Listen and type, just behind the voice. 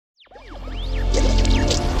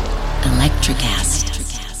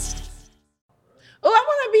Electrocast. Oh, I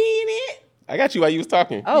want to be in it. I got you while you was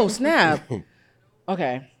talking. Oh, snap.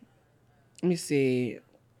 Okay. Let me see.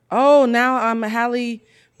 Oh, now Halle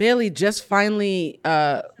Bailey just finally,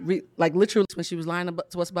 literally when she was lying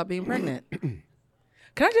to us about being pregnant.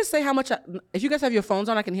 Can I just say how much, if you guys have your phones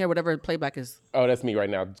on, I can hear whatever playback is. Oh, that's me right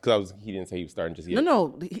now. Because he didn't say he was starting just yet.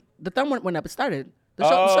 No, the thumb went up. It started. The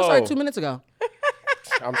show started 2 minutes ago.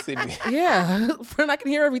 I'm sitting. Yeah, friend, I can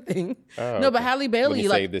hear everything. Oh, no, okay. but Halle Bailey,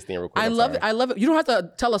 Let me save this thing real quick. I love it. I love it. You don't have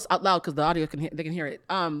to tell us out loud because the audio they can hear it.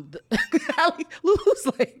 Lulu's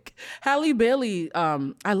like Halle Bailey.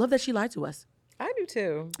 I love that she lied to us. I do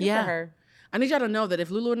too. Good Yeah. for her. I need y'all to know that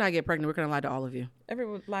if Lulu and I get pregnant, we're gonna lie to all of you.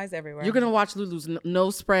 Everyone lies everywhere. You're gonna watch Lulu's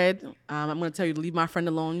nose spread. I'm gonna tell you to leave my friend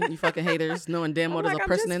alone. You fucking haters, knowing damn well there's a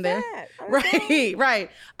person in there. Right.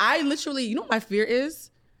 I literally, you know what my fear is?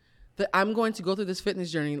 That I'm going to go through this fitness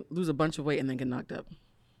journey, lose a bunch of weight, and then get knocked up.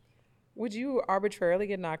 Would you arbitrarily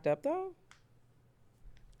get knocked up though?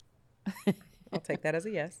 I'll take that as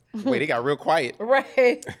a yes. Wait, it got real quiet.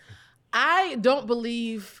 Right. I don't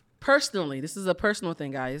believe, personally, this is a personal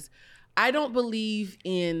thing, guys. I don't believe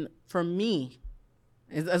in, for me,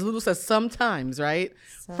 as Lulu says, sometimes, right?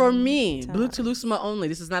 For me, Blue Telusima only.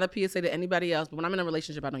 This is not a PSA to anybody else, but when I'm in a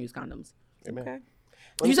relationship, I don't use condoms. Amen. Okay.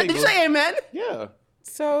 Did you say amen? Yeah.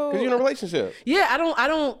 So Because you're in a relationship. Yeah, I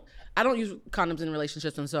don't use condoms in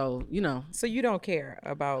relationships, and so, So you don't care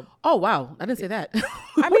about. Oh, wow. I didn't say that.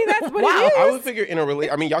 I mean, that's what it is. I would figure in a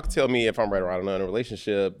relationship, I mean, y'all can tell me if I'm right or I don't know, in a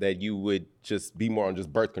relationship that you would just be more on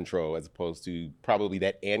just birth control as opposed to probably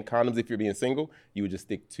that and condoms. If you're being single, you would just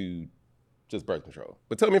stick to just birth control.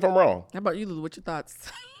 But tell me if I'm wrong. How about you, Lulu? What's your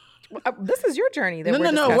thoughts? This is your journey. That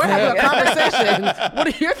No. We're having a conversation. What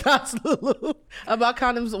are your thoughts, Lulu, about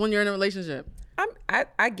condoms when you're in a relationship?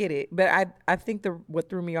 I get it, but I think what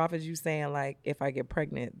threw me off is you saying like if I get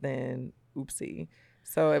pregnant, then oopsie.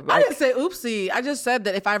 So if I didn't say oopsie. I just said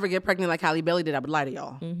that if I ever get pregnant like Halle Bailey did, I would lie to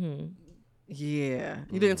y'all. Mm-hmm. Yeah,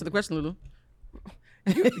 you didn't answer the question, Lulu.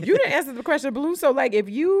 You didn't answer the question, Blue. So like if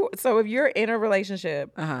you're in a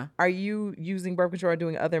relationship, are you using birth control or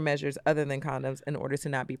doing other measures other than condoms in order to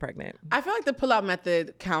not be pregnant? I feel like the pull-out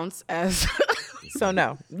method counts as. So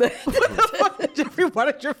no. What the fuck did Jeffrey?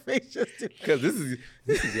 What did your face just do? Because this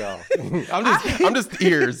is y'all. I'm just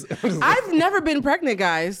ears. I've never been pregnant,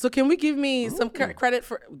 guys. So can we give me some credit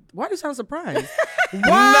for? Why do you sound surprised? No.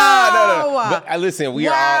 But listen,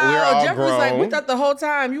 we're all Jeffrey's grown. like, we thought the whole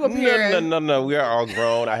time you appeared. No. We are all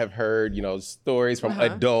grown. I have heard, stories from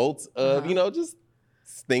adults of, just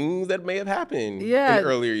things that may have happened in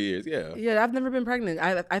earlier years. Yeah. Yeah, I've never been pregnant.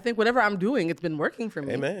 I think whatever I'm doing, it's been working for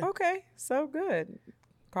me. Amen. Okay, so good.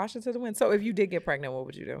 Caution to the wind. So if you did get pregnant, what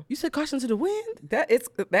would you do? You said caution to the wind? That's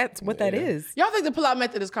what that is. Y'all think the pull-out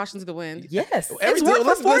method is caution to the wind? Yes. It's worked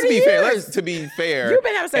for 40 years. To be fair. You've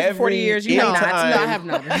been having sex for 40 years. You have not. No, I have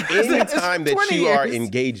not. Any time that 20 you are years.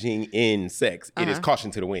 engaging in sex, it is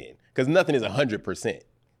caution to the wind. Because nothing is 100%.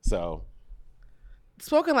 So...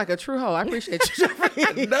 Spoken like a true hoe. I appreciate you,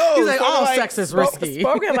 Jeffrey. No, he's like, so all like, sex is risky.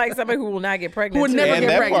 Spoken like somebody who will not get pregnant. Who would never and get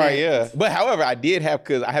that pregnant. part, yeah. But however, I did have,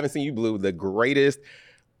 because I haven't seen you, Blue, the greatest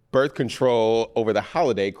birth control over the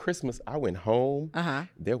holiday. Christmas, I went home.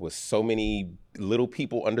 There was so many little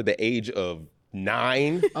people under the age of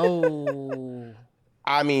 9. Oh.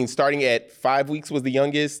 I mean, starting at 5 weeks was the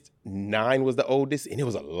youngest, 9 was the oldest, and it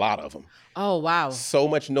was a lot of them. Oh, wow. So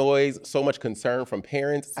much noise, so much concern from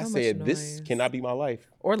parents. I much said, this noise. cannot be my life.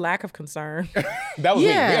 Or lack of concern. That was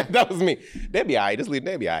Yeah. me. That was me. They'd be all right. Just leave.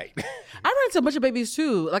 They'd be all right. I ran into a bunch of babies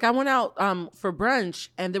too. Like I went out for brunch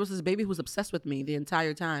and there was this baby who was obsessed with me the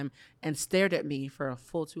entire time and stared at me for a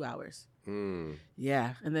full 2 hours.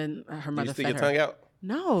 Yeah, and then her mother You stick fed your her. tongue out?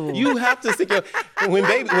 No. You have to stick your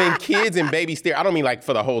when kids and babies stare. I don't mean like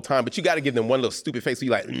for the whole time, but you got to give them one little stupid face. So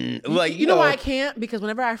you like you know why I can't? Because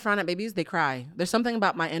whenever I frown at babies, they cry. There's something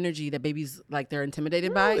about my energy that babies like they're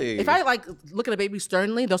intimidated by. Really? If I like look at a baby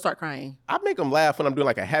sternly, they'll start crying. I make them laugh when I'm doing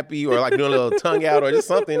like a happy or like doing a little tongue out or just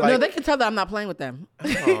something. Like No, they can tell that I'm not playing with them.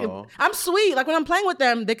 Oh. I'm sweet. Like when I'm playing with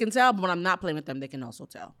them, they can tell. But when I'm not playing with them, they can also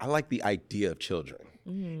tell. I like the idea of children.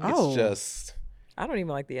 Oh. It's just I don't even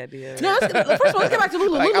like the idea. No, first of all, let's get back to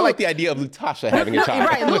Lulu. like, Lulu. I like the idea of Lutasha having a child.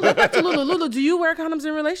 Right, Lulu, back to Lulu. Lulu, do you wear condoms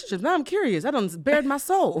in relationships? Now I'm curious. I done bared my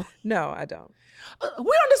soul. No, I don't. We're on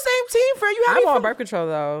the same team, friend. You have I'm on birth control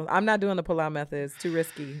though. I'm not doing the pull-out method. It's too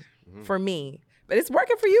risky for me. But it's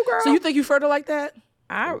working for you, girl. So you think you fertile like that?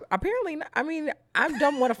 I apparently not. I mean, I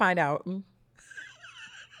don't want to find out.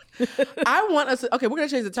 I want us to, okay, we're gonna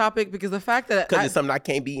change the topic because the fact that Because it's something I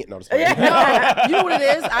can't be in. No, just kidding. no, you know what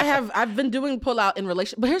it is? I've been doing pull out in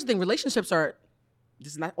relation, but here's the thing: relationships are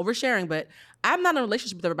this is not oversharing, but I'm not in a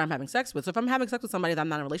relationship with everybody I'm having sex with. So if I'm having sex with somebody that I'm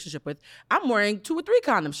not in a relationship with, I'm wearing 2 or 3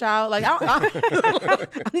 condoms, child. Like,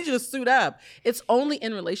 I need you to suit up. It's only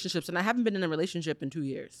in relationships, and I haven't been in a relationship in 2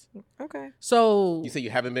 years. Okay. So You say you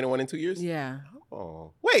haven't been in one in 2 years? yeah.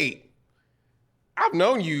 Oh, wait. I've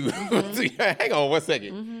known you. Hang on 1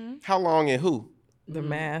 second. How long and who? The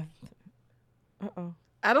math.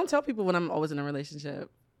 I don't tell people when I'm always in a relationship.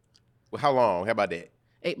 Well, how long? How about that?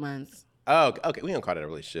 8 months. Oh, okay. We don't call that a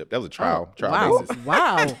relationship. That was a trial Wow. basis.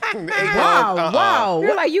 Wow. 8 Wow. months, Wow.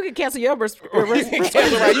 You're like, you can cancel your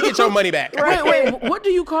You get your money back. Wait. What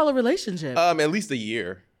do you call a relationship? At least a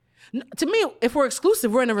year. To me, if we're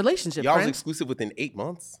exclusive, we're in a relationship. Y'all was friend. exclusive within 8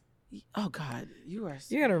 months? Oh God, you are.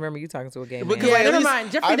 You gotta remember you talking to a gay man. Because, Yeah, at never least-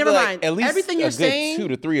 mind. Jeffrey, I feel never like mind. At least Everything a you're good saying- 2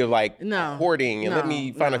 to 3 of like No. courting, and let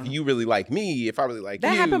me find out No. if you really like me, if I really like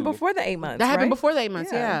That you. happened before the 8 months. That happened right? before the 8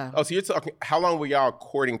 months. Yeah. Yeah. Oh, so you're talking, how long were y'all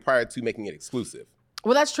courting prior to making it exclusive?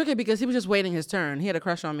 Well, that's tricky because he was just waiting his turn. He had a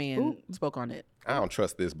crush on me and spoke on it. I don't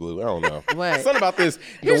trust this, Blue. I don't know. What? Something about this.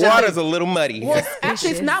 Here's The the water's thing. a little muddy.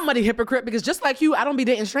 Actually, it's not muddy, hypocrite, because just like you, I don't be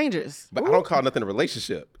dating strangers. But I don't call nothing a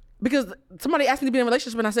relationship. Because somebody asked me to be in a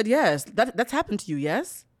relationship and I said yes. That's happened to you,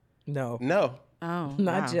 yes? No. No. Oh,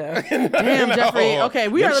 Not wow. Jeff. Damn, Jeffrey. Okay,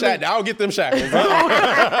 we Them are. I don't get them shackles.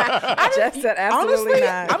 Jeff said absolutely Honestly,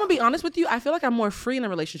 I'm not. gonna be honest with you. I feel like I'm more free in a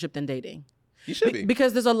relationship than dating. You should be.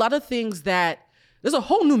 Because there's a lot of things that there's a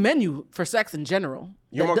whole new menu for sex in general.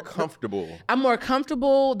 You're more The- comfortable. I'm more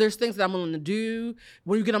comfortable. There's things that I'm willing to do.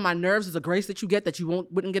 When you get on my nerves, there's a grace that you get that you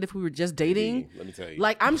wouldn't get if we were just dating. Let me tell you.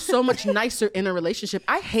 Like, I'm so much nicer in a relationship.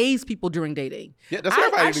 I haze people during dating. Yeah, that's what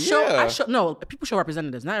everybody do, yeah. No, people show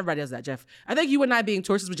representatives. Not everybody does that, Jeff. I think you and I being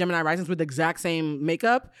Tauruses with Gemini risings with the exact same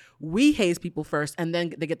makeup, we haze people first and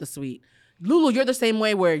then they get the sweet. Lulu, you're the same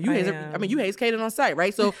way where you haze. You haze Kaden on site,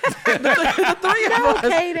 right? So the three of us,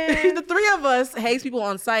 Kaden. the 3 of us haze people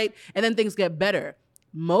on site, and then things get better.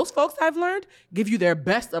 Most folks I've learned give you their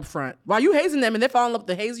best up front. While you hazing them and they're falling in love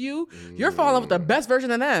to haze you, you're falling in love with the best version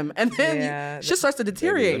of them. And then shit starts to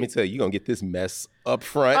deteriorate. Let me tell you, you're going to get this mess up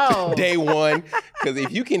front Oh. day one. Because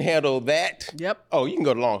if you can handle that, Yep. oh, you can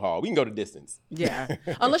go to long haul. We can go to distance. Yeah.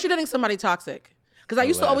 Unless you're dating somebody toxic. Because I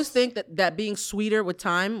used to always Unless. think that being sweeter with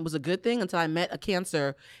time was a good thing until I met a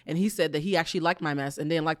Cancer and he said that he actually liked my mess and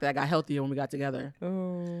didn't like that I got healthier when we got together.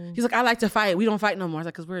 He's like, I like to fight. We don't fight no more. I was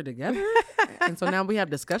like, because we're together. And so now we have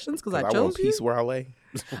discussions because I I want chose you. peace where I lay.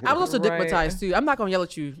 I was also Right. digmatized too. I'm not going to yell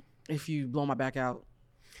at you if you blow my back out.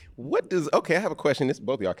 Okay, I have a question. This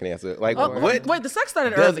both of y'all can answer. Like, Oh, what wait, the sex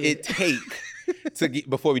started does early. it take to get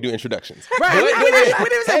before we do introductions? Right. We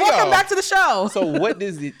didn't say Hang welcome on. back to the show. So what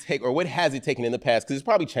does it take, or what has it taken in the past? Because it's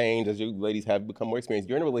probably changed as you ladies have become more experienced.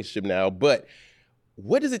 You're in a relationship now, but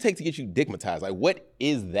what does it take to get you digmatized? Like, what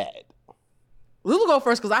is that? Lulu go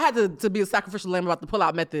first because I had to be a sacrificial lamb about the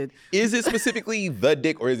pull-out method. Is it specifically the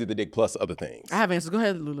dick, or is it the dick plus other things? I have answers. Go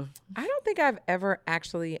ahead, Lulu. I don't think I've ever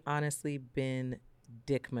actually honestly been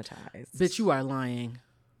dickmatized. Bitch, you are lying.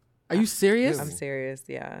 Are you serious? I'm serious,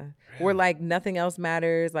 yeah. Where like nothing else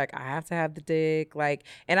matters. Like I have to have the dick. Like,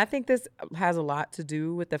 and I think this has a lot to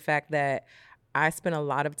do with the fact that I spent a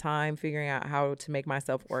lot of time figuring out how to make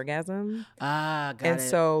myself orgasm. Got And it.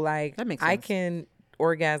 so like That makes I sense. can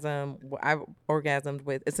orgasm. I've orgasmed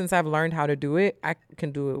with, since I've learned how to do it, I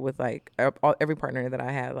can do it with like every partner that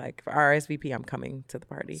I had. Like for RSVP, I'm coming to the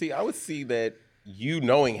party. See, I would see that you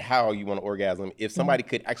knowing how you want to orgasm, if somebody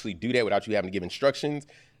could actually do that without you having to give instructions,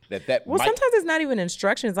 that Well, might... sometimes it's not even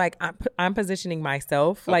instructions. Like I'm positioning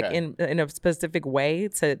myself like Okay. in a specific way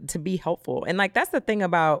to be helpful. And like that's the thing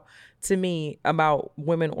about, to me, about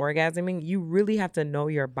women orgasming. You really have to know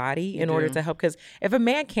your body in order to help. Because if a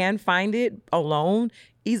man can find it alone,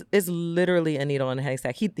 it's literally a needle in a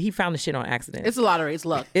haystack. He found the shit on accident. It's a lottery. It's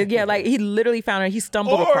luck. Yeah, like he literally found it. He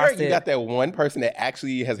stumbled Or across you it. got that one person that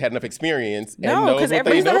actually has had enough experience and No, knows because what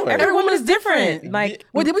every they're doing. every woman is different. Like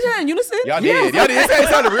Wait, did we say that in unison? Y'all did. Y'all did. It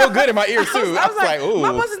sounded real good in my ears, too. I was like, ooh.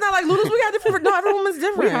 my pussy's not like Lulu's. We got different. No, every woman's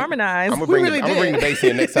different. we harmonize. I'm gonna we bring, really I'm gonna bring the did. bass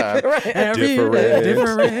in next time. Every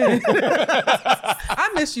different. I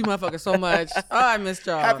miss you, motherfucker, so much. Oh, I missed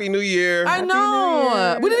y'all. Happy New Year. I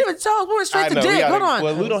know. We didn't even tell us. We went straight to we dick. gotta- Hold on.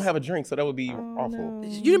 Well, Lou don't have a drink, so that would be awful.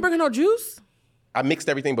 You didn't bring her no juice? I mixed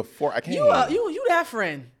everything before I came. You that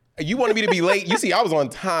friend. You wanted me to be late. You see, I was on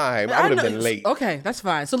time. I would have know. been late. Okay, that's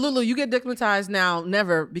fine. So Lulu, you get digmatized now,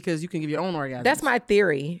 never, because you can give your own orgasm. That's my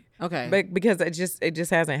theory. Okay. But because it just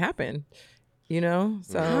hasn't happened. you know?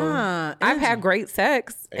 So I've had great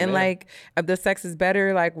sex. Amen. And like the sex is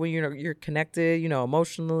better like when you're connected, you know,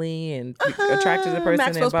 emotionally and attracted to the person.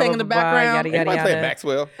 Maxwell's and blah, playing blah, in the blah, blah, background. yada, yada, Anybody play yada.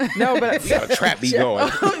 Maxwell? No, but We got a trap beat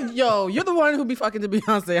going. Yo, you're the one who be fucking to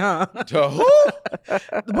Beyonce, huh? To who?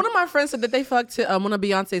 One of my friends said that they fucked to one of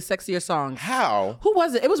Beyonce's sexier songs. How? Who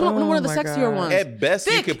was it? It was one of the my sexier God. ones. At best,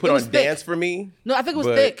 Thick. you could It put was on Thick. Dance for Me. No, I think it was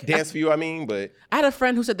but Thick. Dance for You, I mean, but I had a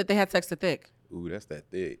friend who said that they had sex to Thick. ooh, that's that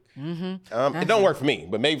thick. It don't work for me,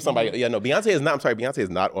 but maybe somebody. Yeah, no, Beyonce is not. I'm sorry, Beyonce is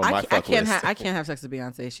not on my I fuck can't list. I can't have sex with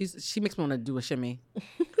Beyonce. She makes me want to do a shimmy.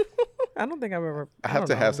 I don't think I've ever. I have don't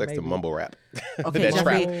to know, have sex to maybe. mumble rap. Okay, that trap,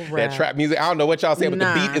 Jeffrey. that trap music. I don't know what y'all saying, but the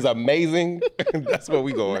Nah. beat is amazing. That's where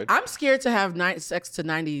we going. I'm scared to have sex to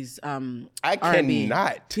 90s I R&B.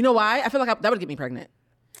 cannot. You know why? I feel like that would get me pregnant.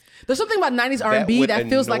 There's something about 90s R&B would that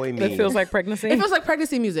feels like annoy me. That feels like pregnancy. it feels like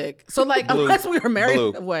pregnancy music. So like Blue, unless we were married,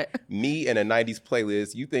 Blue, what? Me and a 90s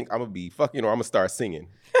playlist, you think I'm going to be fucking or I'm going to start singing?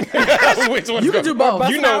 Which one's You can do both.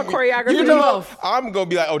 Busting out choreography. You can do both. I'm going to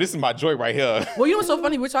be like, oh, this is my joy right here. Well, you know what's so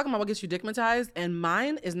funny? We're talking about what gets you dickmatized, and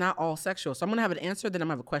mine is not all sexual. So I'm gonna have an answer, then I'm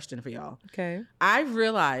gonna have a question for y'all. Okay. I've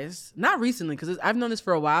realized, not recently, because I've known this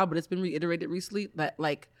for a while, but it's been reiterated recently that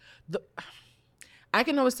like I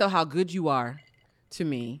can always tell how good you are to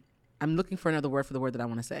me. I'm looking for another word for the word that I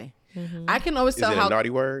want to say. I can always Is tell it how a naughty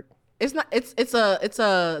word? it's not. It's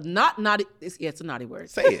a not naughty. It's a naughty word.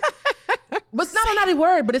 Say it. But it's not a naughty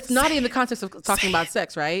word, but it's naughty in the context of talking about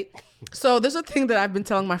sex, right? So there's a thing that I've been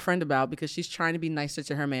telling my friend about because she's trying to be nicer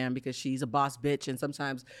to her man because she's a boss bitch. And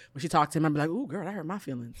sometimes when she talks to him, I'm like, ooh, girl, I hurt my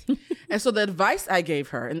feelings. And so the advice I gave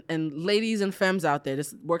her, and ladies and femmes out there,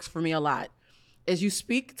 this works for me a lot, is you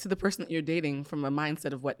speak to the person that you're dating from a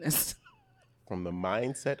mindset of wetness. From the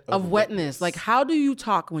mindset Of wetness. Like, how do you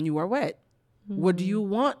talk when you are wet? What do you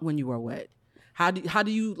want when you are wet? How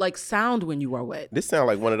do you like sound when you are wet? This sounds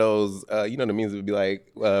like one of those, you know, the memes would be like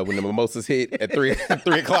when the mimosas hit at 3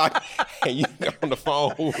 o'clock and you get on the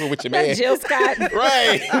phone with your man. Jill Scott.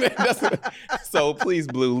 Right. So please,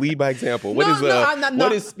 Blue, lead by example. What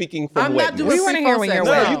is speaking from I'm wetness? not doing We wanna hear when you're sex.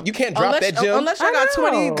 wet. No, you can't drop Unless- that gem. Unless I got I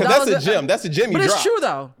know. $20. Because that's a gem. That's a gem you But drop. it's true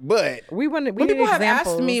though. But When People have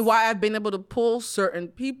asked me why I've been able to pull certain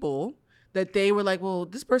people that they were like, well,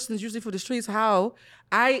 this person is usually for the streets. How?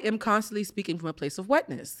 I am constantly speaking from a place of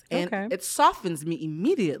wetness. And Okay. it softens me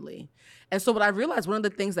immediately. And so what I realized, one of the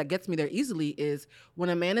things that gets me there easily is when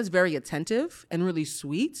a man is very attentive and really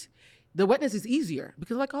sweet, the wetness is easier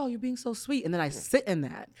because like, oh, you're being so sweet. And then I sit in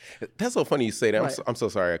that. that's so funny you say that. Right. I'm so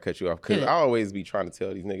sorry I cut you off because Yeah. I always be trying to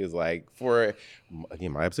tell these niggas, like, for,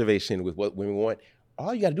 again, my observation with what women want,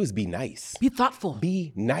 all you got to do is be nice. Be thoughtful.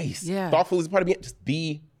 Be nice. Yeah. Thoughtful is part of being, just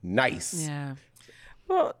be nice. Yeah.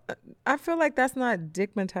 Well, I feel like that's not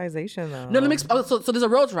dickmatization though. No, let me so there's a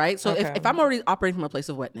road, right? So Okay. if I'm already operating from a place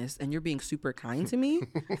of wetness and you're being super kind to me,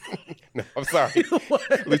 No, I'm sorry.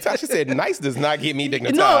 Latasha said nice does not get me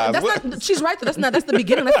dignitized. no, that's What? not. She's right. That's the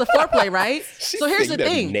beginning. That's the foreplay, right? She So here's said the you better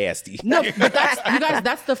be thing. nasty. No, but you guys,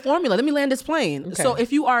 that's the formula. Let me land this plane. So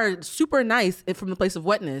if you are super nice from the place of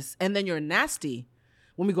wetness and then you're nasty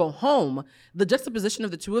when we go home, the juxtaposition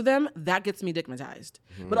of the two of them, that gets me dickmatized.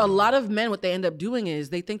 But a lot of men, what they end up doing is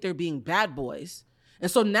they think they're being bad boys. And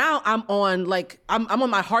so now I'm on I'm on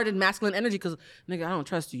my hardened masculine energy because nigga, I don't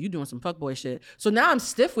trust you. You doing some fuckboy shit. So now I'm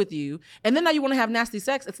stiff with you. And then now you want to have nasty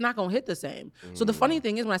sex. It's not gonna hit the same. So the funny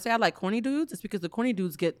thing is when I say I like corny dudes, it's because the corny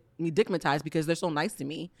dudes get me dickmatized because they're so nice to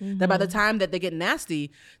me that by the time that they get nasty,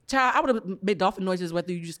 child, I would have made dolphin noises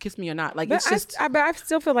whether you just kiss me or not. Like But it's just but I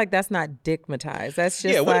still feel like that's not dickmatized. That's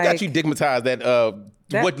just Yeah, what like, got you dickmatized?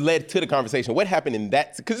 What led to the conversation? What happened in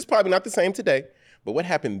that? Because it's probably not the same today. But what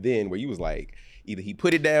happened then where you was like, either he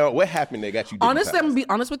put it down, what happened that got you dickmatized? honestly, I'm gonna be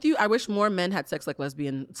honest with you. I wish more men had sex like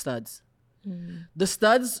lesbian studs. The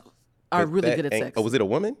studs are really good at sex. Oh, was it a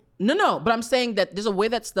woman? No, but I'm saying that there's a way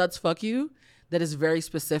that studs fuck you that is very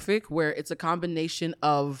specific, where it's a combination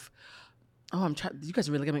of, you guys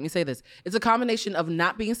are really gonna make me say this. It's a combination of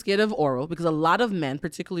not being scared of oral, because a lot of men,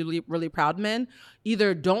 particularly really proud men,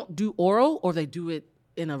 either don't do oral or they do it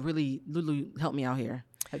in a really, Lulu, help me out here.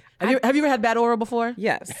 Have you ever had bad oral before?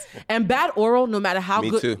 yes. And bad oral, no matter how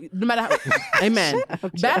Me good, too. no matter how, amen.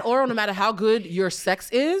 Bad oral, no matter how good your sex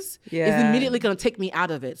is Yeah. immediately going to take me out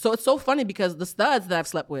of it. So it's so funny because the studs that I've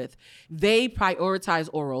slept with, they prioritize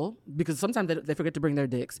oral because sometimes they forget to bring their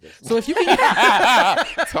dicks. So if you can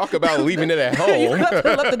Talk about leaving it at you home. have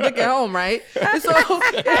to let the dick at home, right? And so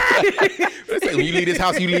It's like when you leave this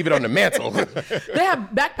house, you leave it on the mantle. they have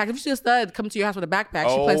backpacks. If you see a stud come to your house with a backpack,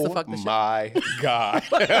 she plans to fuck the shit. My God.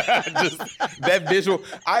 Just that visual.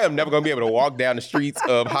 I am never going to be able to walk down the streets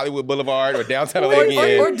of Hollywood Boulevard or downtown LA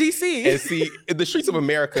again. Or DC. And see the streets of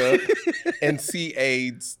America and see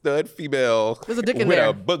a stud female There's a dick in with there.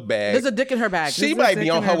 a book bag. There's a dick in her bag. She might be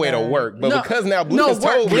on her way to work, but because now Blue has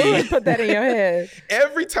told Blue me, put that in your head.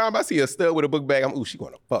 every time I see a stud with a book bag, I'm, ooh, she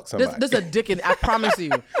going to fuck somebody. There's a dick in I promise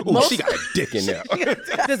you. Ooh, she got a dick in there.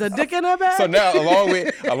 There's a dick in her bag. So now,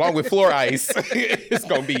 along with floor ice, it's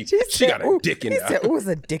gonna be she got a dick in He there. said, "Ooh, it's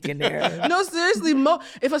a dick in there." No, seriously. When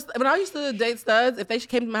I used to date studs, if they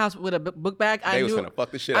came to my house with a book bag, I They knew was gonna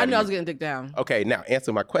fuck the shit out I of knew I you. was getting dick down. Okay, now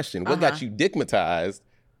answer my question. What got you dickmatized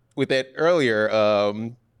with that earlier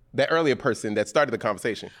person that started the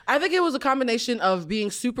conversation? I think it was a combination of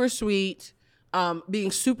being super sweet,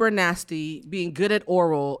 being super nasty, being good at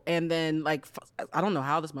oral, and then like I don't know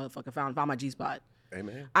how this motherfucker found my G spot.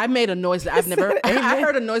 Amen. I made a noise that I've never. I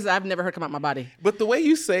heard a noise that I've never heard come out my body. But the way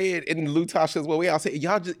you say it in Lou Tasha's, well, we all say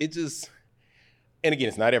y'all just. And again,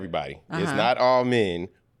 it's not everybody. It's not all men.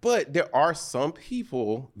 But there are some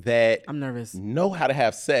people that I'm nervous. know how to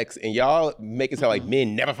have sex, and y'all make it sound like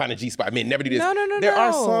men never find a G spot. Men never do this. No. There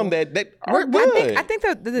are some that are good. I think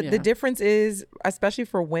the difference is, especially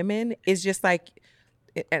for women, is just like,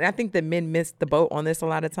 and I think that men miss the boat on this a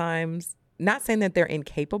lot of times. Not saying that they're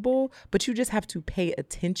incapable, but you just have to pay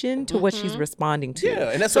attention to what she's responding to. Yeah,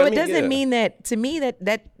 and that's so what I it mean, doesn't yeah. mean that to me that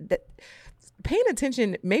paying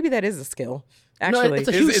attention, maybe that is a skill. Actually, it's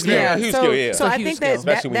a huge skill. A huge skill, yeah. So It's a I huge think skill.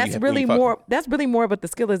 Especially when that's you really fuck more. them. That's really more what the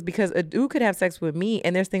skill is, because a dude could have sex with me,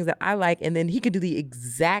 and there's things that I like, and then he could do the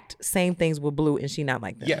exact same things with Blue, and she not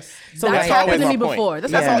like them. Yes. So That's That's always happened to my me point. before.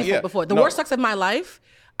 That's That's happened all- to me yeah. before. The No. worst sex of my life,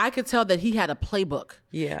 I could tell that he had a playbook.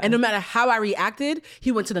 Yeah. And no matter how I reacted,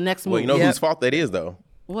 he went to the next move. Well, you know Yep. whose fault that is, though?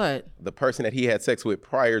 What? The person that he had sex with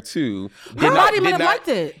prior to. Her body might have liked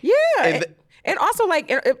it. Yeah. And And also, like,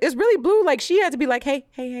 it's really Blue. Like, she had to be like, hey.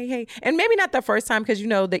 And maybe not the first time, because, you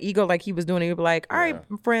know, the ego, like he was doing it, he'd be like, all right,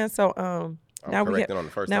 friends, so now we correcting on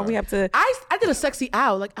the first now time. we have to. I did a sexy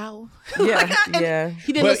ow, like ow. Yeah, And yeah.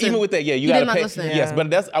 He didn't But listen. even with that, yeah, you He got did to not pay. listen. Yes,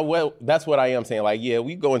 but that's what I am saying. Like, yeah,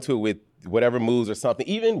 we go into it with whatever moves or something.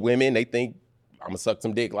 Even women, they think I'm gonna suck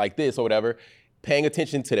some dick like this or whatever. Paying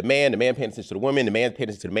attention to the man paying attention to the woman, the man paying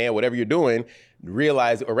attention to the man, whatever you're doing,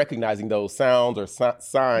 realize or recognizing those sounds or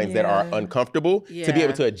signs that are uncomfortable to be Yeah.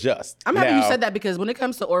 able to adjust. I'm happy you Now- said that, because when it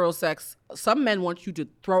comes to oral sex, some men want you to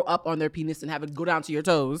throw up on their penis and have it go down to your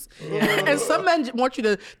toes. And some men want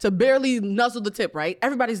you to barely nuzzle the tip, right?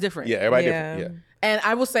 Everybody's different. Yeah, everybody Yeah. different. Yeah. And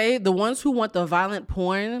I will say the ones who want the violent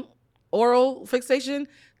porn oral fixation,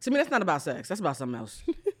 to me, that's not about sex. That's about something else.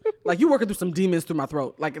 Like, you working through some demons through my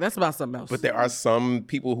throat. Like, that's about something else. But there are some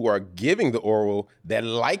people who are giving the oral that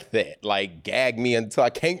like that. Like, gag me until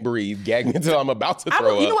I can't breathe, gag me until I'm about to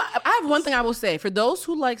throw up. You know what? I have one thing I will say. For those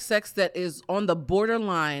who like sex that is on the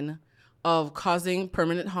borderline of causing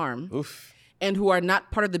permanent harm, Oof. and who are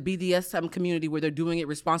not part of the BDSM community where they're doing it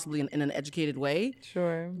responsibly in an educated way,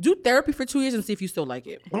 Sure. do therapy for 2 years and see if you still like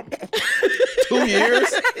it. 2 years?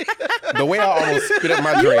 The way I almost spit up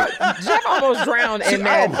my drink. Jeff almost drowned in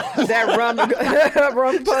that rum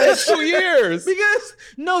punch. That's 2 years. Because,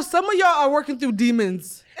 no, some of y'all are working through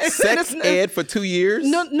demons. Sex ed for 2 years?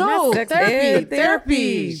 No, Sex therapy. ed,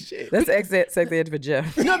 Therapy. That's sex ed for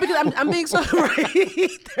Jeff. No, because I'm being so right.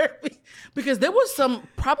 Therapy. Because there was some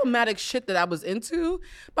problematic shit that I was into.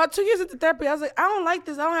 About 2 years into therapy, I was like, I don't like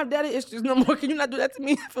this. I don't have daddy issues no more. Can you not do that to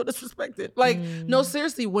me? I feel disrespected. Like, no,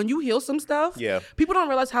 seriously, when you heal some stuff, people don't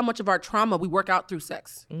realize how much of our trauma we work out through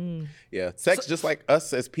sex. Yeah, sex, just like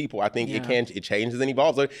us as people, I think it changes and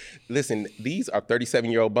evolves. Like, listen, these are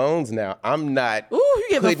 37-year-old bones now. I'm not Ooh, you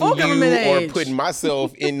get the putting full government you or age. putting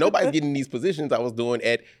myself in. Nobody's getting these positions I was doing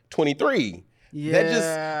at 23.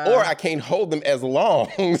 Yeah. Or I can't hold them as long.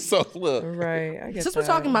 So look, Right. I guess Since we're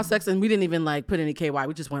talking about sex and we didn't even like put any KY,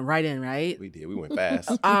 we just went right in, right? we did. We went fast.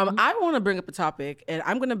 I want to bring up a topic, and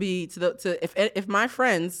I'm gonna be if my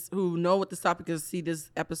friends who know what this topic is see this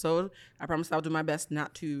episode, I promise I'll do my best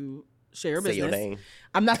not to share your Say business. your name.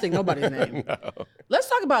 I'm not saying nobody's name. Let's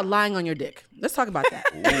talk about lying on your dick. Let's talk about that.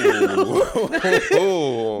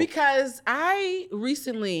 Ooh. Because I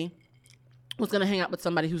recently was gonna hang out with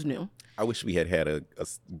somebody who's new. I wish we had a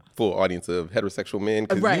full audience of heterosexual men,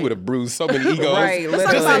 because Right. you would have bruised so many egos Right,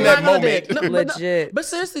 Let's just talk in about that lying on the moment. dick. No, Legit. But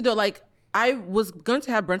seriously though, like, I was going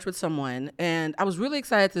to have brunch with someone, and I was really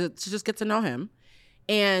excited to just get to know him.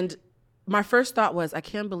 And my first thought was, I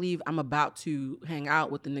can't believe I'm about to hang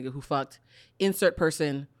out with the nigga who fucked insert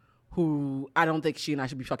person who I don't think she and I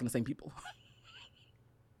should be fucking the same people.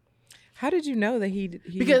 How did you know that he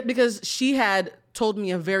Because she had told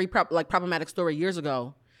me a very problematic story years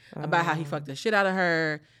ago about how he fucked the shit out of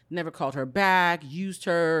her, never called her back, used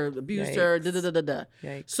her, abused her,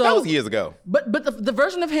 So that was years ago. But the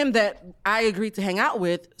version of him that I agreed to hang out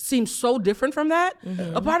with seems so different from that.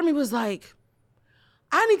 A part of me was like,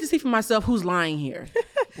 I need to see for myself who's lying here.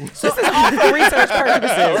 So this is all for research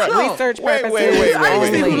purposes. No. Research Wait, purposes. wait, wait, I need to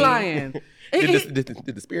see wait. who's lying. Did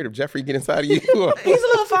the spirit of Jeffrey get inside of you? He's a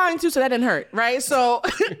little fine too, so that didn't hurt, right? So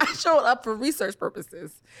I showed up for research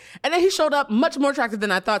purposes. And then he showed up much more attractive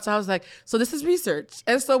than I thought. So I was like, so this is research.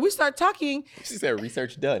 And so we start talking. She said,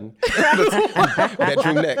 research done.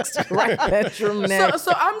 Bedroom next. Bedroom next.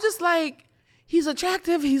 So I'm just like, he's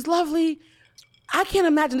attractive, he's lovely. I can't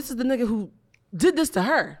imagine this is the nigga who did this to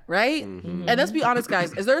her, right? And let's be honest,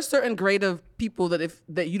 guys. Is there a certain grade of people that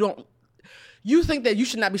you think that you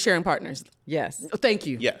should not be sharing partners? Yes. Thank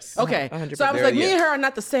you. Yes. Okay. 100%. So I was like, me and her are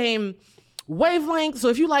not the same wavelength. So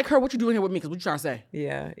if you like her, what you doing here with me? Because what you trying to say?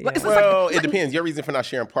 Yeah. Like, it's Well, it depends. Your reason for not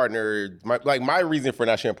sharing partner, my reason for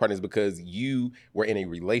not sharing partner is because you were in a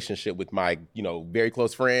relationship with my, very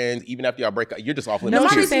close friends. Even after y'all break up, you're just off limits. No, my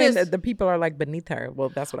she's reason saying is- that the people are like beneath her. Well,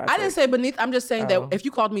 that's what I I didn't say beneath. I'm just saying that if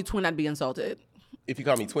you called me twin, I'd be insulted. If you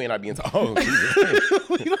call me twin, I'd be into. Oh,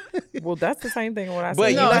 Jesus. Well, that's the same thing when I But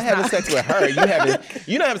say. you're not having sex with her.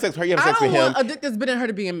 You're not having sex with her. You're having I sex don't with him. want a dick that's been in her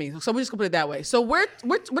to be in me. So we're just gonna put it that way. So we're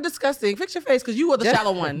discussing. Fix your face because you were the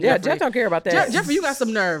shallow one. Yeah, Jeffrey. Jeff don't care about that. Jeffrey, you got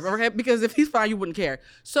some nerve, okay? Because if he's fine, you wouldn't care.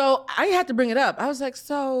 So I had to bring it up. I was like,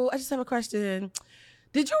 so I just have a question.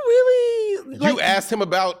 Did you really? You asked him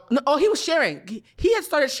about. No, oh, he was sharing. He had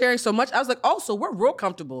started sharing so much. I was like, oh, so we're real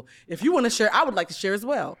comfortable. If you want to share, I would like to share as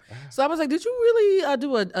well. So I was like, did you really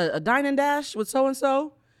do a dine and dash with so and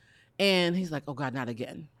so? And he's like, oh God, not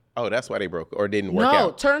again. Oh, that's why they broke or didn't work No,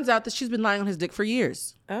 out. turns out that she's been lying on his dick for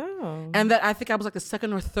years. Oh. And that I think I was like the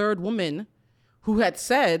second or third woman who had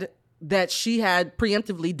said that she had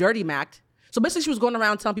preemptively dirty macked. So basically she was going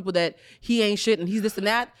around telling people that he ain't shit and he's this and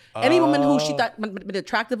that. Any woman who she thought been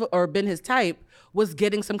attractive or been his type was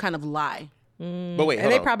getting some kind of lie. But wait, And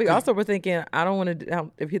hold they on. probably also were thinking, I don't want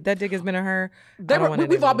to. If that dick has been in her, I don't want it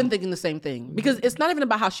We've in all me. been thinking the same thing because it's not even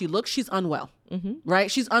about how she looks. She's unwell,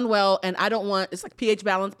 right? She's unwell, and I don't want. It's like pH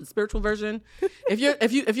balance, the spiritual version.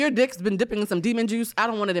 if your dick's been dipping in some demon juice, I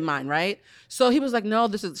don't want it in mine, right? So he was like, no,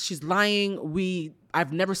 she's lying.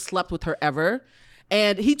 I've never slept with her ever,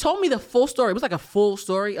 and he told me the full story. It was like a full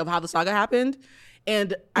story of how the saga happened.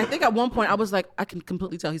 And I think at one point I was like, I can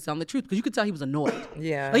completely tell he's telling the truth because you could tell he was annoyed.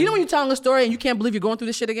 Yeah. Like, when you're telling a story and you can't believe you're going through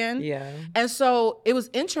this shit again? Yeah. And so it was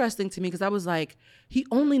interesting to me because I was like, he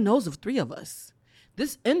only knows of 3 of us.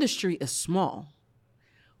 This industry is small.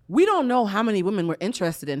 We don't know how many women were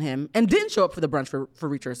interested in him and didn't show up for the brunch for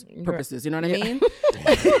research purposes. You know what I mean?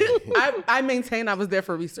 I maintain I was there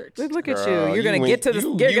for research. Look at Girl, you. You're you gonna went- get to the.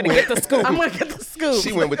 you- You're you gonna went- get the scoop. I'm gonna get the scoop.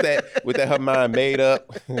 She went with that her mind made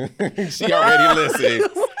up. She already listened.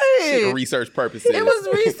 She for research purposes. It was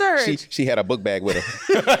research. She had a book bag with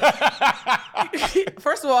her.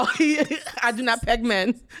 First of all, I do not peg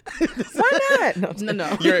men. Why not?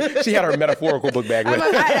 No. She had her metaphorical book bag with her.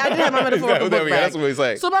 I did have my metaphorical There book we go. bag. That's what he's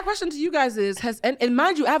like. So my question to you guys is, and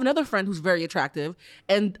mind you, I have another friend who's very attractive,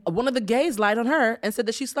 and one of the gays lied on her and said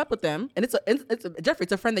that she slept with them, and Jeffrey,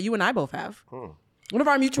 it's a friend that you and I both have. One of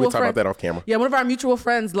our mutual We'll talk friends. about that off camera. Yeah, one of our mutual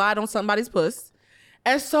friends lied on somebody's puss.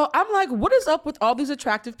 And so I'm like, what is up with all these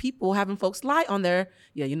attractive people having folks lie on their,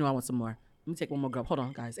 yeah, I want some more. Let me take one more gulp. Hold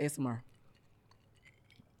on, guys. ASMR.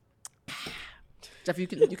 Jeff, you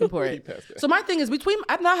can pour it. So my thing is,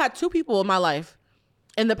 I've now had 2 people in my life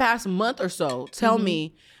in the past month or so tell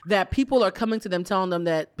me that people are coming to them telling them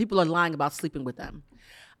that people are lying about sleeping with them.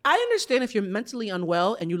 I understand if you're mentally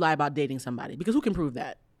unwell and you lie about dating somebody, because who can prove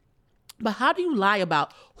that? But how do you lie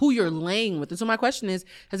about who you're laying with? And so my question is,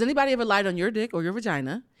 has anybody ever lied on your dick or your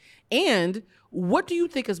vagina? And what do you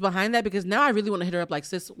think is behind that? Because now I really want to hit her up like,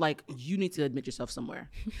 sis, like, you need to admit yourself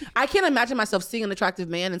somewhere. I can't imagine myself seeing an attractive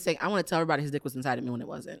man and saying, I want to tell everybody his dick was inside of me when it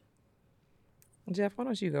wasn't. Jeff, why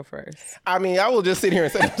don't you go first? I mean, I will just sit here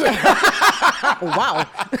and say, Wow.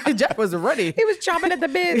 Jeff was ready. He was chomping at the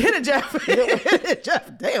bit. Hit it, Jeff. Hit it,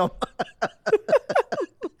 Jeff. Damn.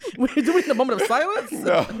 We're doing the moment of silence?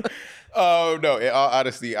 no. No, in all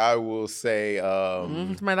honesty, I will say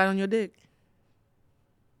Somebody lied on your dick.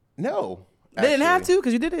 no. They didn't have actually. to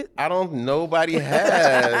because you did it. Nobody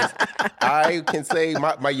has. I can say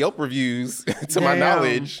my Yelp reviews to my Damn.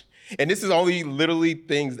 knowledge. And this is only literally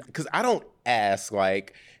things, because I don't ask,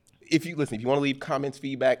 like, if you want to leave comments,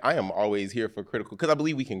 feedback, I am always here for critical, because I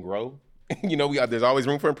believe we can grow. There's always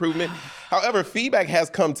room for improvement. However, feedback has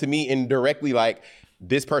come to me indirectly, like,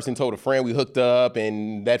 this person told a friend we hooked up,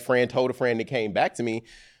 and that friend told a friend that came back to me.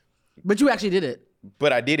 But you actually did it.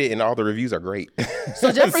 But I did it, and all the reviews are great.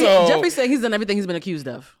 So Jeffrey's saying he's done everything he's been accused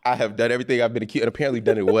of. I have done everything I've been accused, and apparently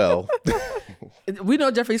done it well. We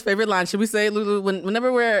know Jeffrey's favorite line. Should we say, Lulu,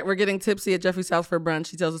 whenever we're getting tipsy at Jeffrey's house for brunch,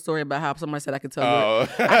 he tells a story about how somebody said, I can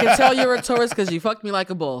tell you're a Taurus because you fucked me like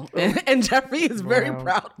a bull. And Jeffrey is very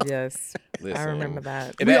proud. Yes. Listen, I remember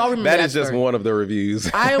that. We all remember that that is just story. one of the reviews.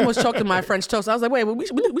 I almost choked in my French toast. I was like, wait, we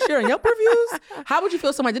sharing Yelp reviews? How would you feel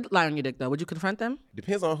if somebody did lie on your dick, though? Would you confront them?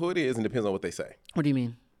 Depends on who it is and depends on what they say. What do you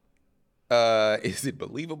mean? Is it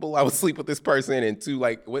believable I would sleep with this person? And two,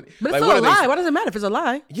 like, what? But it's like, still a lie. Why does it matter if it's a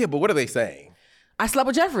lie? Yeah, but what are they saying? I slept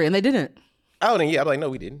with Jeffrey and they didn't. Oh, then yeah, I'm like, no,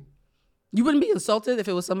 we didn't. You wouldn't be insulted if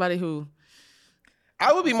it was somebody who...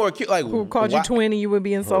 I would be more cute. Like, Who called you twin and you would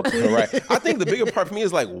be insulted? Right. I think the bigger part for me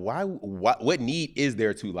is like, why? What need is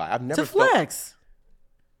there to lie? I've never To flex.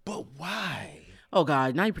 But why? Oh,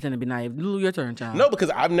 God. Now you pretend to be naive. Lulu, your turn, child. No,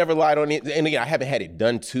 because I've never lied on it. And again, I haven't had it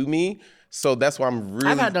done to me. So that's why I'm really...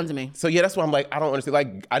 I've had it done to me. So yeah, that's why I'm like, I don't understand.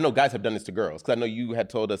 Like, I know guys have done this to girls. Because I know you had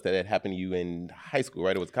told us that it happened to you in high school,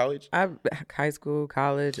 right? It was college? High school,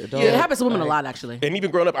 college, adult. Yeah, it happens to women a lot, actually. And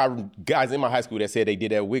even growing up, guys in my high school that said they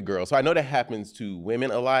did that with girls. So I know that happens to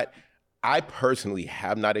women a lot. I personally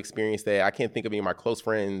have not experienced that. I can't think of any of my close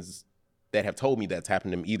friends that have told me that's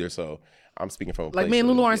happened to them either. So I'm speaking from a place Like me and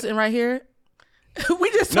Lulu aren't sitting right here.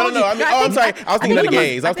 We just told you. No. I mean, I'm sorry. I was thinking of the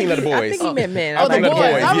gays. I was thinking of the boys. I think he meant men. Oh, the thinking boys. of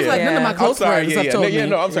the boys, I was yeah. like, none of my I'm close sorry, friends have told me.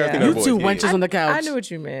 No, I'm sorry. I'm thinking You of the boys. two yeah. wenches on the couch. I knew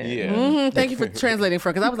what you meant. Yeah. Thank you for translating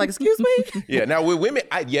for because I was like, excuse me? Yeah. Now with women,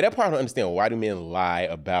 that part I don't understand. Why do men lie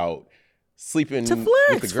about sleeping To with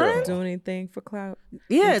flex, the girl? friend. Do anything for clout.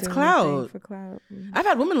 Yeah, it's Do anything clout. for clout. I've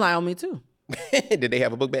had women lie on me too. Did they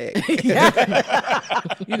have a book bag?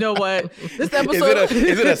 You know what? This episode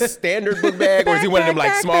Is it a standard book bag or is it one of them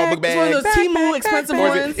like small book it's one of bags? those Temu expensive Or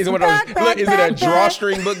ones. is it one of those? Look, is it a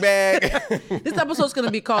drawstring book bag? This episode's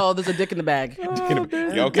gonna be called "There's a Dick in the Bag." You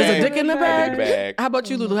okay? There's a dick in the bag. bag. How about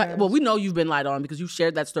you, Lulu? Well, we know you've been lied on because you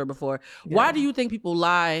shared that story before. Why do you think people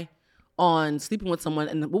lie on sleeping with someone?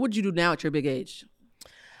 And what would you do now at your big age?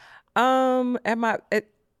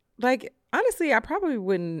 Honestly, I probably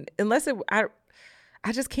wouldn't unless I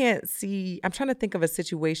just can't see. I'm trying to think of a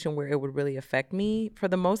situation where it would really affect me. For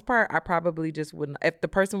the most part, I probably just wouldn't. If the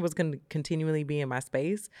person was going to continually be in my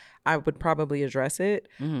space, I would probably address it.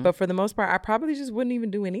 Mm-hmm. But for the most part, I probably just wouldn't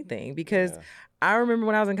even do anything because I remember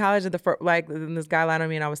when I was in college, this guy lied on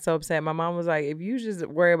me and I was so upset. My mom was like, if you just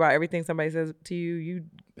worry about everything somebody says to you, you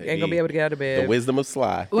ain't gonna be able to get out of bed. The wisdom of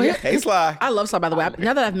Sly. Well, Hey, Sly. I love Sly, by the way.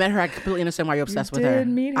 Now that I've met her, I completely understand why you're obsessed with her. did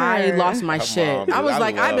meet I her. lost my shit. on, I was I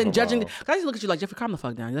like, I've love been her judging. mom. I used to look at you like, Jeffrey, calm the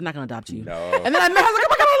fuck down. They're not gonna adopt you. No. And then I met her, I was like, oh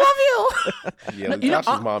my God, I love you. Yeah, You know,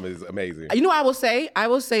 Josh's mom is amazing. You know what I will say? I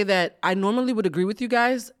will say that I normally would agree with you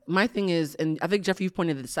guys. My thing is, and I think, Jeffrey, you've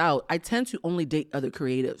pointed this out, I tend to only date other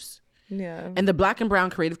creatives. Yeah. And the Black and brown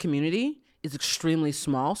creative community is extremely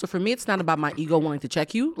small. So for me, it's not about my ego wanting to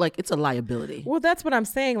check you. Like, it's a liability. Well, that's what I'm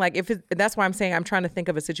saying. Like, that's why I'm saying I'm trying to think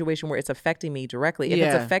of a situation where it's affecting me directly. If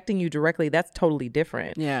Yeah. it's affecting you directly, that's totally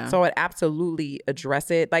different. Yeah. So I'd absolutely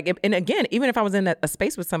address it. Like, and again, even if I was in a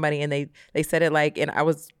space with somebody and they said it like, and I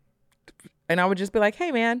would just be like,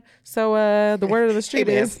 hey, man, so the word of the street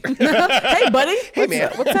is, Hey, buddy. Hey,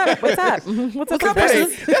 man. what's up? What's up? What's up?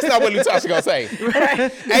 That's not what Latasha gonna say.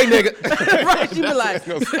 Hey, nigga. Right. She be like,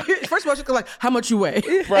 first of all, she's gonna like, how much you weigh?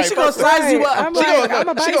 Right. She gonna size you up. I'm She like, gonna, I'm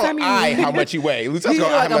a she body gonna time eye you. how much you weigh. Latasha She's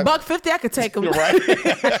gonna eye like how much. $150, I could take him. Right.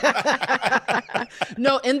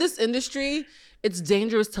 No, in this industry, it's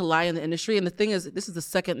dangerous to lie in the industry. And the thing is, this is the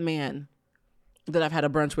second man that I've had a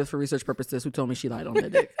brunch with for research purposes who told me she lied on their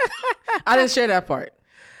dick. I didn't share that part.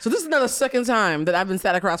 So this is another second time that I've been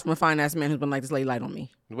sat across from a fine ass man who's been like, this lady lied on me.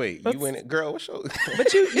 Wait, you went, girl, what's your...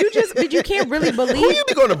 But you can't really believe. Who you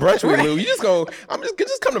be going to brunch with, Lou? You just go,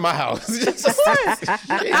 just come to my house.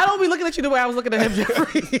 I don't be looking at you the way I was looking at him,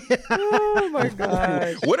 Jeffrey. Oh my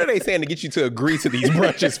gosh. What are they saying to get you to agree to these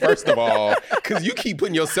brunches, first of all? Because you keep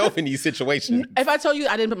putting yourself in these situations. If I told you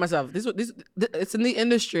I didn't put myself, it's in the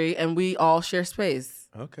industry and we all share space.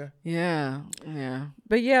 Okay. Yeah.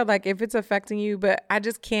 But yeah, like if it's affecting you, but I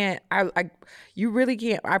just can't, you really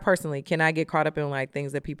can't, I personally cannot get caught up in like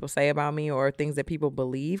things that people say about me or things that people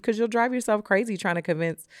believe because you'll drive yourself crazy trying to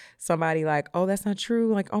convince somebody like, oh, that's not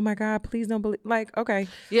true. Like, oh my God, please don't believe, like, okay.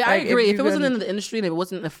 Yeah, like, I agree. If it you wasn't really- in the industry and it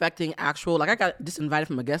wasn't affecting actual, like I got disinvited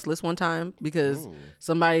from a guest list one time because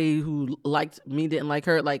somebody who liked me didn't like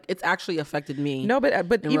her. Like it's actually affected me. No, but in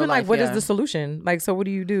real even like, life, what is yeah. the solution? Like, so what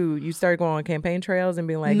do? You start going on campaign trails and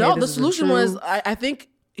being like, No, hey, the this solution isn't was true. I think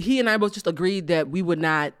he and I both just agreed that we would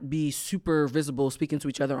not be super visible speaking to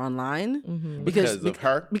each other online Because of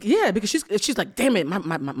her? Yeah, because she's like, damn it,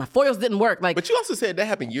 my foils didn't work. Like, But you also said that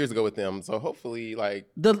happened years ago with them, so hopefully, like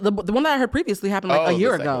the one that I heard previously happened like a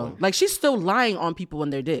year the second ago. one. Like, she's still lying on people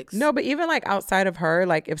and their dicks. No, but even like outside of her,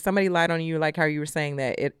 like if somebody lied on you, like how you were saying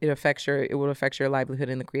that it will affect your livelihood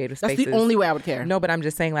in the creative that's spaces. the only way I would care. No, but I'm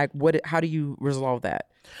just saying, like, how do you resolve that?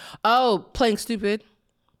 Oh, playing stupid.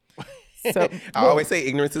 So I always say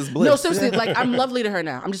ignorance is bliss. No, seriously, like I'm lovely to her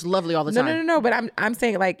now. I'm just lovely all the time. No. But I'm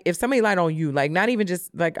saying, like, if somebody lied on you, like not even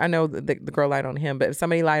just like I know the girl lied on him, but if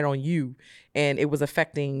somebody lied on you and it was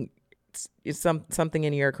affecting something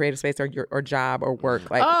in your creative space or job or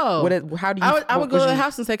work, like how do you? I would go to the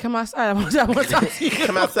house and say, "Come outside. I want to talk to you.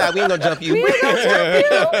 Come outside. We ain't gonna jump you.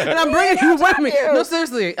 And I'm bringing you with me." No,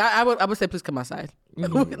 seriously, I would say, "Please come outside."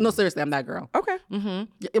 No, seriously, I'm that girl. Okay.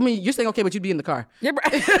 I mean, you're saying okay, but you'd be in the car. Yeah,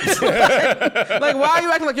 Like, why are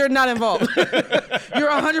you acting like you're not involved? You're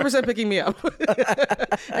 100% picking me up,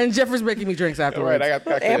 and Jeffrey's making me drinks All afterwards. right, I got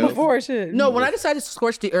cocktails. and before shit. No, when I decided to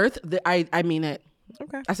scorch the earth, I mean it.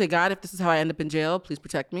 Okay. I say, God, if this is how I end up in jail, please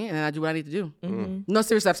protect me, and then I do what I need to do. No,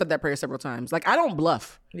 seriously, I've said that prayer several times. Like, I don't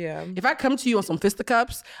bluff. Yeah. If I come to you on some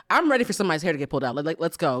fisticuffs, I'm ready for somebody's hair to get pulled out. Like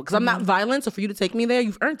let's go, because I'm not violent. So for you to take me there,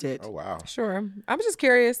 you've earned it. Oh wow. Sure. I was just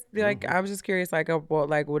curious. Like I was just curious. Like,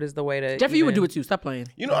 what is the way to? Jeffrey, you would do it too. Stop playing.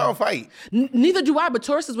 You know I don't fight. Neither do I. But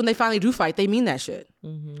Tauruses, when they finally do fight, they mean that shit.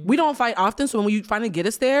 We don't fight often, so when you finally get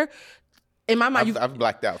us there. In my mind, I've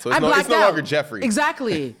blacked out, so I it's blacked no out. longer Jeffrey.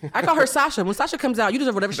 Exactly. I call her Sasha. When Sasha comes out, you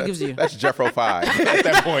deserve whatever she gives you. That's Jeffro 5 at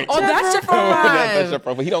that point. Oh, that's Jeffro That's 5.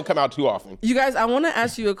 Jeffro, but he don't come out too often. You guys, I want to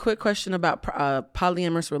ask you a quick question about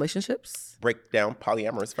polyamorous relationships. Break down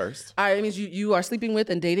polyamorous first. All right, it means you are sleeping with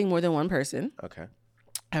and dating more than one person. Okay.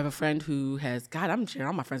 I have a friend who has, God, I'm sharing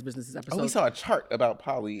all my friends' business this episode. Oh, we saw a chart about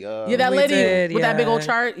poly. Yeah, that We lady did, with that big old yeah.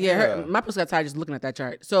 chart. Yeah, my pussy got tired just looking at that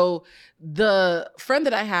chart. So the friend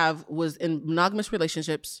that I have was in monogamous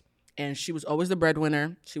relationships, and she was always the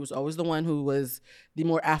breadwinner. She was always the one who was the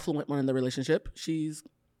more affluent one in the relationship. She's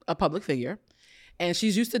a public figure. And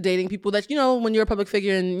she's used to dating people that, when you're a public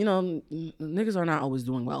figure and, niggas are not always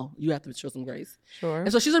doing well. You have to show some grace. Sure.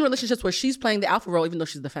 And so she's in relationships where she's playing the alpha role, even though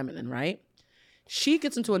she's the feminine, right? She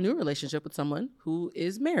gets into a new relationship with someone who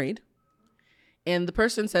is married. And the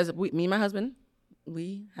person says, me and my husband,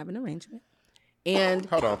 we have an arrangement. And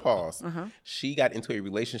Hold on, pause. She got into a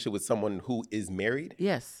relationship with someone who is married.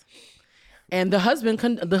 yes. And the husband,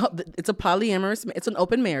 it's a polyamorous, it's an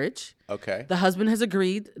open marriage. Okay. The husband has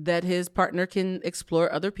agreed that his partner can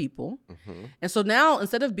explore other people. And so now,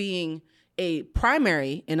 instead of being a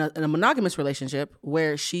primary in a monogamous relationship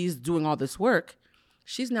where she's doing all this work,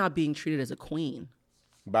 she's now being treated as a queen.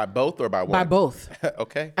 By both or by one? By both.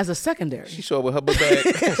 Okay. As a secondary. She showed up with her book bag.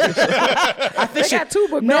 They got two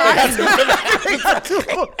book No, bags.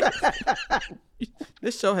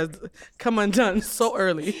 This show has come undone so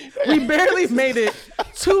early. We barely made it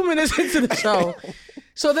 2 minutes into the show.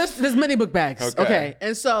 So there's many book bags. Okay.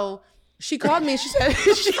 And so she called me and she said,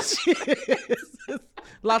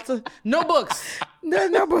 lots of, no books.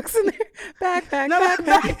 There's no books in there.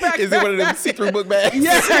 Backpack. Is it one of them see-through book bags?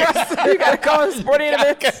 Yes. You gotta call it sporting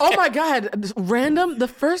events. Oh my God. Random. The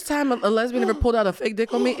first time a lesbian ever pulled out a fake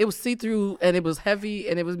dick on me, it was see-through and it was heavy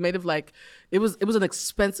and it was made of it was an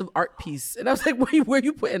expensive art piece. And I was like, where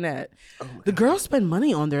you putting that? The girls spend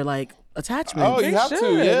money on their attachments. Oh, you have to,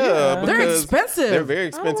 should, yeah. They're because expensive. They're very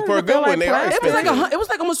expensive. wanna For a good feel one, like they are plastic. expensive. It was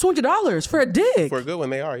like almost $200 for a dick. For a good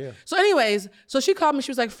one, they are, yeah. So anyways, so she called me.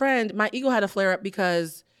 She was like, friend, my ego had a flare up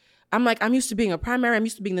because I'm like, I'm used to being a primary. I'm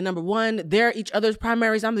used to being the number one. They're each other's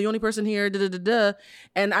primaries. I'm the only person here.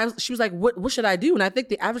 And she was like, what should I do? And I think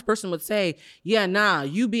the average person would say, yeah, nah,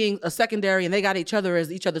 you being a secondary and they got each other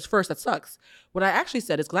as each other's first. That sucks. What I actually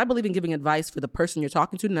said is, because I believe in giving advice for the person you're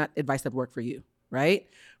talking to, not advice that worked for you, right?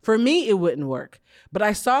 For me, it wouldn't work. But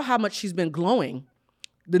I saw how much she's been glowing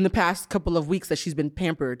in the past couple of weeks that she's been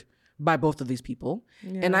pampered by both of these people.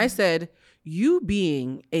 Yeah. And I said, you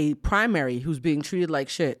being a primary who's being treated like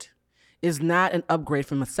shit is not an upgrade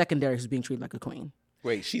from a secondary who's being treated like a queen.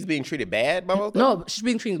 Wait, she's being treated bad by both of them? No, she's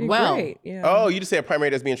being treated well. Great. Yeah. Oh, you just said a primary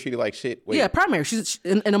that's being treated like shit? Wait. Yeah, primary. She's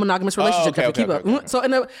in a monogamous relationship. Okay. So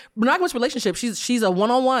in a monogamous relationship, she's a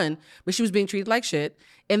one-on-one, but she was being treated like shit.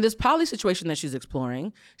 In this poly situation that she's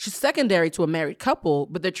exploring, she's secondary to a married couple,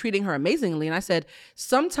 but they're treating her amazingly. And I said,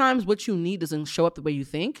 sometimes what you need doesn't show up the way you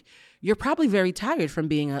think. You're probably very tired from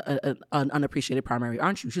being an unappreciated primary,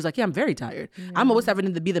 aren't you? She's like, yeah, I'm very tired. I'm always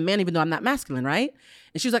having to be the man, even though I'm not masculine, right?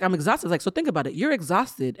 And she's like, I'm exhausted. I was like, so think about it. You're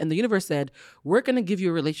exhausted. And the universe said, we're going to give you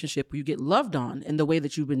a relationship where you get loved on in the way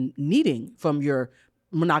that you've been needing from your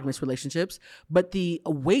monogamous relationships, but the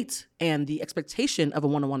weight and the expectation of a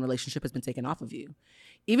one-on-one relationship has been taken off of you.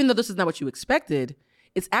 Even though this is not what you expected,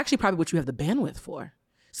 it's actually probably what you have the bandwidth for.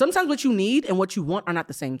 Sometimes what you need and what you want are not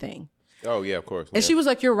the same thing. Oh yeah, of course. And she was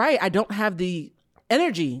like, "You're right. I don't have the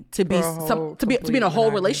energy to be to be in a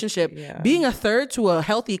whole relationship. Being a third to a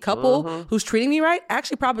healthy couple who's treating me right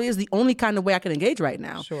actually probably is the only kind of way I can engage right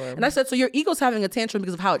now." Sure. And I said, "So your ego's having a tantrum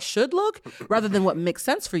because of how it should look rather than what makes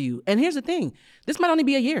sense for you." And here's the thing. This might only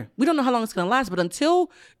be a year. We don't know how long it's going to last, but until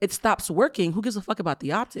it stops working, who gives a fuck about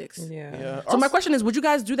the optics? Yeah. So my question is, would you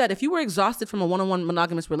guys do that if you were exhausted from a one-on-one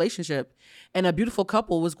monogamous relationship and a beautiful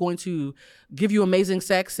couple was going to give you amazing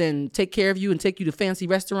sex and take care of you and take you to fancy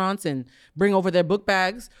restaurants and bring over their book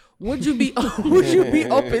bags? Would you be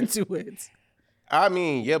open to it? I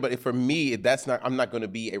mean, yeah, but for me, I'm not going to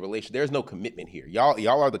be a relation. There's no commitment here.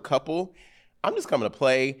 Y'all are the couple. I'm just coming to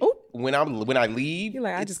play. Ooh. When I leave, You're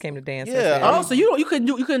like, I just came to dance. Yeah. So you couldn't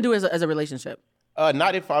do it as a relationship.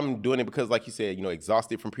 Not if I'm doing it because, like you said,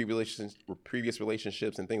 exhausted from previous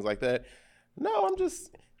relationships and things like that. No,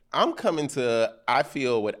 I'm coming to. I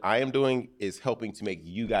feel what I am doing is helping to make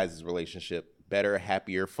you guys' relationship better,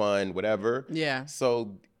 happier, fun, whatever. Yeah.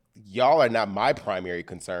 So y'all are not my primary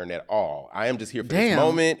concern at all. I am just here for this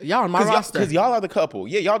moment. Y'all on my roster. Because y'all are the couple.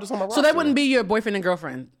 Yeah, y'all just on my roster. So they wouldn't be your boyfriend and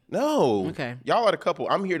girlfriend? No. Okay. Y'all are the couple.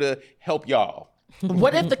 I'm here to help y'all.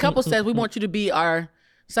 What if the couple says, we want you to be our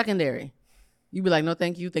secondary? You'd be like, no,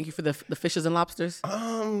 thank you. Thank you for the fishes and lobsters.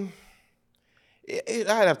 I'd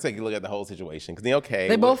have to take a look at the whole situation. Because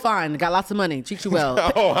they both fine. Got lots of money. Treat you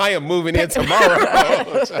well. Oh, I am moving in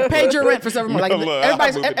tomorrow. Paid your rent for several months.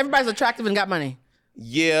 Everybody's attractive and got money.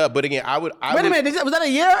 Yeah, but again, Wait a minute, was that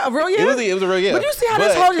a real year? It was a real year. But you see how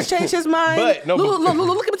this hoe just changed his mind?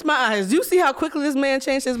 Look into my eyes. Do you see how quickly this man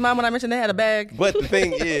changed his mind when I mentioned they had a bag? But the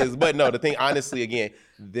thing, honestly, again,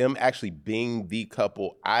 them actually being the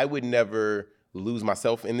couple, I would never lose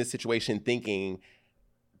myself in this situation thinking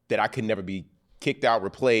that I could never be kicked out,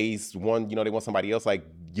 replaced, they want somebody else. Like,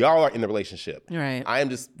 y'all are in the relationship. Right. I am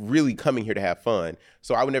just really coming here to have fun.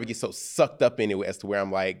 So I would never get so sucked up in it as to where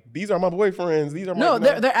I'm like, these are my boyfriends. These are my... No,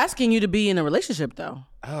 they're asking you to be in a relationship, though.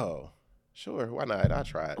 Oh, sure. Why not? I'll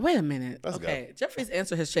try it. Wait a minute. Let's go. Go. Jeffrey's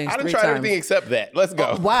answer has changed 3 times. I done tried everything except that. Let's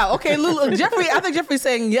go. Oh, wow. Okay, Jeffrey, I think Jeffrey's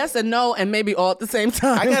saying yes and no and maybe all at the same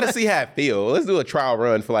time. I got to see how I feel. Let's do a trial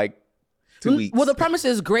run for like 2 weeks. Well, the premise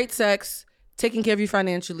is great sex, taking care of you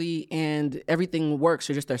financially, and everything works.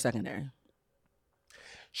 You're just their secondary.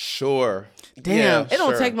 Sure. Damn. Yeah, it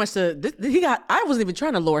don't take much to... I wasn't even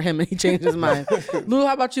trying to lure him and he changed his mind. Lulu,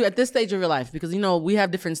 how about you at this stage of your life? Because, we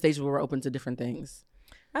have different stages where we're open to different things.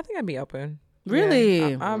 I think I'd be open.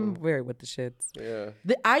 Really? Yeah, I'm very with the shits. Yeah.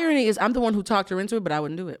 The irony is I'm the one who talked her into it, but I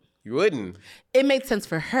wouldn't do it. You wouldn't? It made sense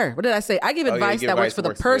for her. What did I say? I give advice that works for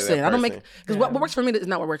the person. I don't make... Because what works for me is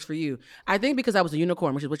not what works for you. I think because I was a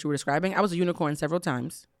unicorn, which is what you were describing, I was a unicorn several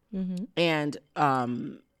times. Mm-hmm. And how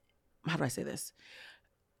do I say this?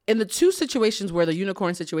 In the 2 situations where the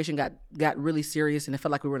unicorn situation got really serious and it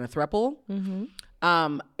felt like we were in a throuple,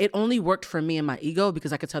 it only worked for me and my ego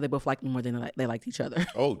because I could tell they both liked me more than they liked each other.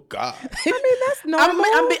 Oh, God. I mean, that's normal.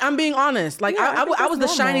 I'm being honest. Like, I was the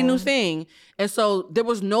shiny new thing. And so there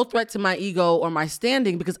was no threat to my ego or my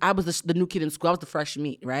standing because I was the new kid in school. I was the fresh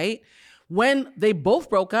meat, right? When they both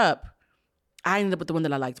broke up, I ended up with the one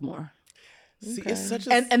that I liked more. See, it's such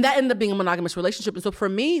a... And that ended up being a monogamous relationship. And so for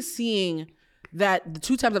me, seeing... that the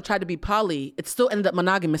 2 times I've tried to be poly, it still ended up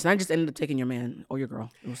monogamous, and I just ended up taking your man or your girl,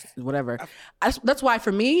 whatever. That's why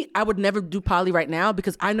for me, I would never do poly right now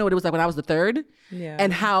because I know what it was like when I was the third,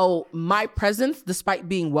 and how my presence, despite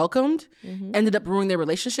being welcomed, ended up ruining their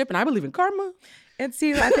relationship. And I believe in karma. And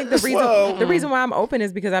see, I think the reason why I'm open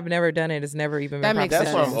is because I've never done it. It's never even been makes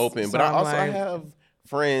That's sense. why I'm open. So but I I'm have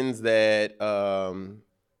friends that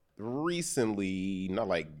recently, not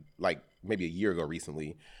like maybe a year ago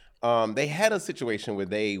recently, they had a situation where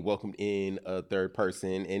they welcomed in a third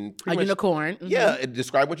person and a unicorn. Mm-hmm. Yeah, it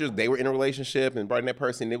described they were in a relationship and brought in that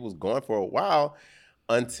person. It was going for a while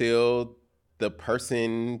until the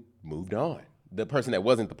person moved on. The person that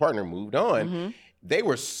wasn't the partner moved on. Mm-hmm. They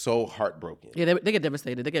were so heartbroken. Yeah, they get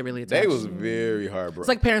devastated. They get really attached. They was very heartbroken. It's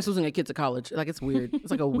like parents losing a kid to college. Like, it's weird.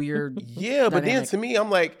 It's like a weird Yeah, but dynamic. then to me,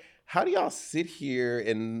 I'm like, how do y'all sit here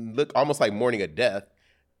and look almost like mourning a death,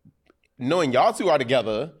 knowing y'all 2 are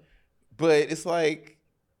together, but it's like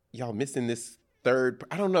y'all missing this third.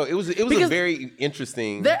 I don't know. It was a very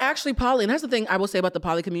interesting. They're actually poly, and that's the thing I will say about the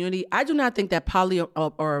poly community. I do not think that poly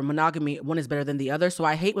or monogamy, one is better than the other. So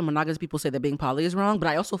I hate when monogamous people say that being poly is wrong, but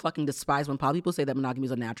I also fucking despise when poly people say that monogamy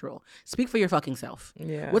is unnatural. Speak for your fucking self.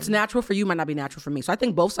 Yeah. What's natural for you might not be natural for me. So I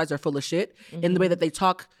think both sides are full of shit in the way that they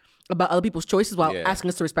talk about other people's choices while asking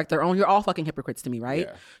us to respect their own, you're all fucking hypocrites to me, right?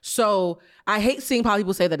 Yeah. So I hate seeing poly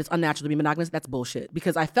people say that it's unnatural to be monogamous. That's bullshit,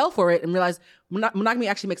 because I fell for it and realized monogamy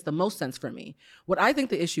actually makes the most sense for me. What I think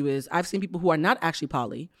the issue is, I've seen people who are not actually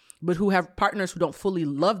poly, but who have partners who don't fully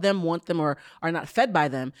love them, want them, or are not fed by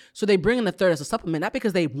them. So they bring in a third as a supplement, not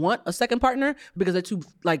because they want a second partner, but because they're too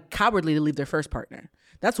cowardly to leave their first partner.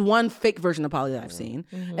 That's one fake version of poly that I've seen.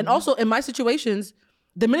 Mm-hmm. And also in my situations,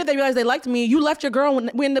 the minute they realized they liked me, you left your girl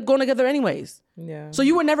when we ended up going together anyways. Yeah. So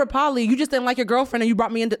you were never poly. You just didn't like your girlfriend, and you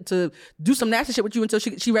brought me in to do some nasty shit with you until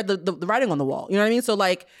she read the writing on the wall. You know what I mean? So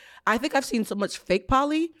I think I've seen so much fake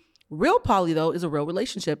poly. Real poly, though, is a real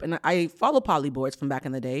relationship. And I follow poly boards from back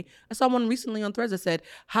in the day. I saw one recently on Threads that said,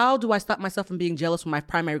 how do I stop myself from being jealous when my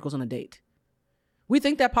primary goes on a date? We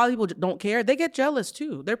think that poly people don't care. They get jealous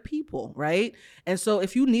too. They're people, right? And so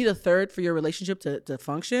if you need a third for your relationship to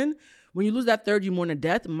function, when you lose that third, you mourn a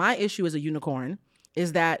death. My issue as a unicorn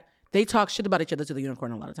is that they talk shit about each other to the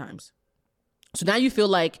unicorn a lot of times. So now you feel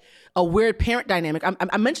like a weird parent dynamic.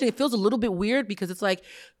 I'm mentioning it feels a little bit weird because it's like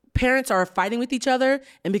parents are fighting with each other,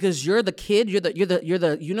 and because you're the kid, you're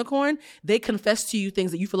the unicorn, they confess to you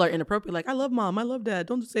things that you feel are inappropriate. Like, I love mom, I love dad,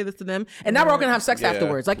 don't say this to them. And now we're all gonna have sex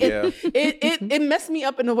afterwards. Like it messed me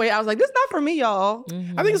up in a way. I was like, this is not for me, y'all.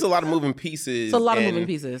 Mm-hmm. I think it's a lot of moving pieces. It's a lot of moving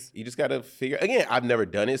pieces. You just gotta figure. Again, I've never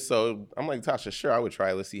done it, so I'm like, Tasha, sure, I would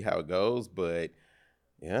try. Let's see how it goes. But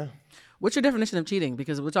yeah. What's your definition of cheating?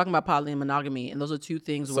 Because we're talking about poly and monogamy, and those are two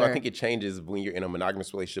things where... So I think it changes when you're in a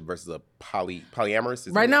monogamous relationship versus a polyamorous.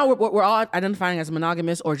 Right now, we're all identifying as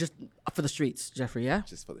monogamous or just for the streets, Jeffrey, yeah?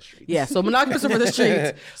 Just for the streets. Yeah, so monogamous or for the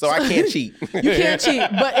streets. So I can't cheat. You can't cheat.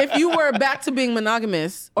 But if you were back to being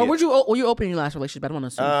monogamous, or were you open in your last relationship? I don't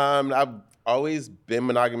want to assume. I've always been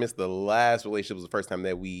monogamous. The last relationship was the first time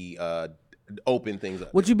that we... open things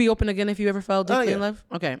up. Would you be open again if you ever fell deeply in love?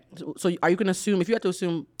 Okay. So are you going to assume, if you have to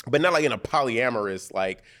assume... But not like in a polyamorous,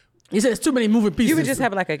 like... You said it's too many moving pieces. You would just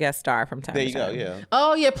have like a guest star from time to time. There you go, yeah.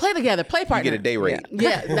 Oh, yeah, play together, play partner. You get a day rate.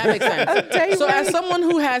 Yeah, that makes sense. So as someone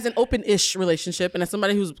who has an open-ish relationship, and as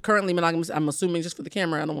somebody who's currently monogamous, I'm assuming just for the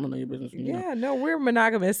camera, I don't want to know your business. No, we're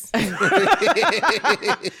monogamous. I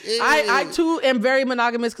too am very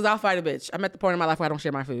monogamous because I'll fight a bitch. I'm at the point in my life where I don't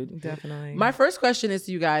share my food. Definitely. My first question is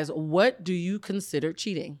to you guys, what do you consider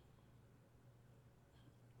cheating?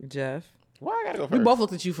 Jeff? Why I gotta go first? We both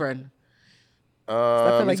looked at you, friend.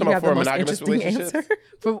 I feel like you have the most interesting answer.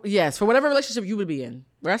 For whatever relationship you would be in.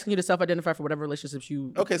 We're asking you to self-identify for whatever relationships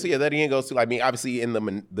you... Okay, so yeah, that again goes to, I mean, obviously in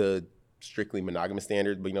the strictly monogamous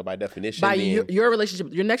standard, but by definition... By your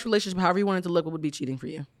relationship, your next relationship, however you want it to look, what would be cheating for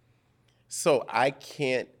you? So I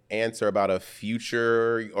can't answer about a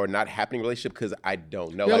future or not happening relationship because I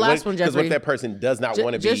don't know. Your last one, Jeffrey. Because what if that person does not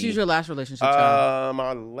want to be... Just use your last relationship.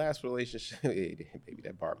 My last relationship... Baby,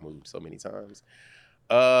 that bar moved so many times.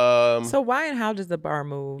 So why and how does the bar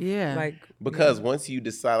move? Yeah. Because once you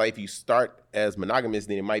decide, like, if you start as monogamous,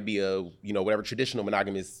 then it might be a, whatever traditional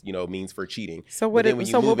monogamous, means for cheating. So what would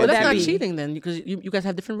that's not cheating then, because you guys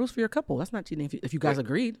have different rules for your couple. That's not cheating if you guys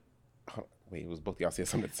agreed. Oh, wait, it was both of y'all said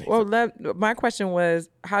something at the same time. My question was,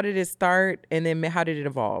 how did it start, and then how did it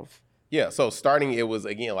evolve? Yeah, so starting, it was,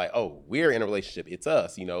 again, like, oh, we're in a relationship. It's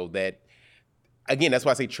us, that, again, that's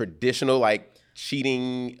why I say traditional, like,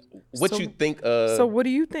 cheating. You think of... So what do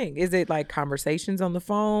you think? Is it like conversations on the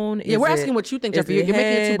phone? We're asking what you think, Jeffrey. You're making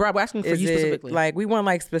it too broad. We're asking for you specifically. Like, we want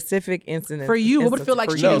like specific incidents. For you, what would it feel like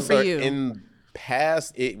cheating for you? In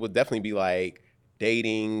past, it would definitely be like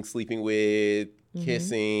dating, sleeping with,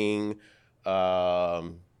 kissing.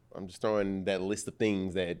 I'm just throwing that list of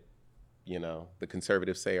things that the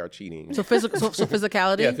conservatives say are cheating. So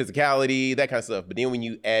physicality? Yeah, physicality, that kind of stuff. But then when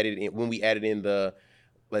we added in the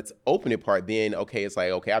let's open it part, then it's like,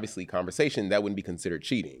 okay, obviously conversation, that wouldn't be considered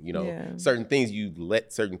cheating. Certain things, you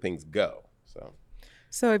let certain things go.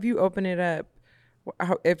 So if you open it up,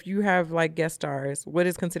 if you have like guest stars, what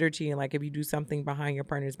is considered cheating? Like if you do something behind your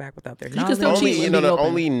partner's back without their knowledge? You can still cheat.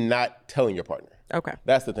 Only not telling your partner. Okay.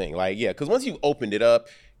 That's the thing. Like, yeah, because once you've opened it up,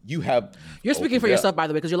 you're speaking for yourself, by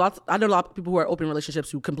the way, because I know a lot of people who are open relationships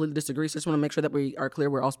who completely disagree. So I just want to make sure that we are clear.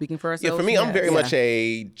 We're all speaking for ourselves. Yeah, for me, I'm very much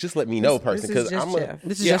a just let me know person, because I'm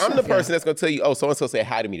the person that's going to tell you, oh, so and so said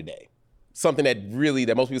hi to me today. Something that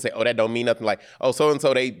most people say, oh, that don't mean nothing. Like, oh, so and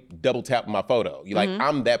so they double tapped my photo. You're like,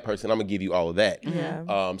 I'm that person. I'm gonna give you all of that.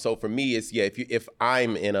 Yeah. So for me, it's if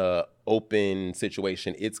I'm in a open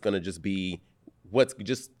situation, it's gonna just be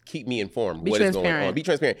just keep me informed. What is going on? Be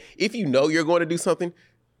transparent. If you know you're going to do something,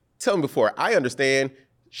 tell me before. I understand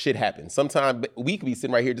shit happens. Sometimes we could be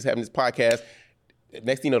sitting right here just having this podcast.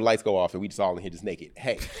 Next thing you know, the lights go off and we just all in here just naked.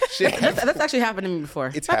 Hey, shit. That's actually happened to me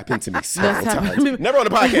before. It's happened to me several times. Never on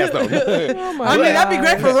the podcast though. I mean, that'd be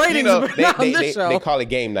great for ratings, but not on this show. They call it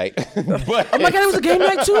game night. But, oh my God, it was a game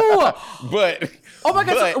night too. But oh my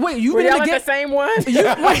God, so, wait, you were y'all at the same one?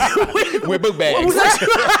 Wait, we're book bags.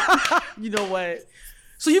 You know what?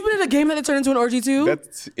 So you've been in a game that turned into an orgy too?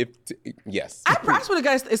 That's yes. I swear to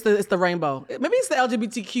God, it's the rainbow. Maybe it's the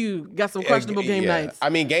LGBTQ. Got some questionable game nights. I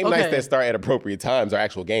mean, game nights that start at appropriate times are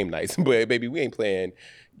actual game nights. But baby, we ain't playing.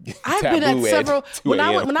 I've been at several when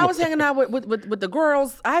I was hanging out with the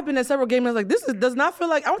girls. I've been at several game nights. Like does not feel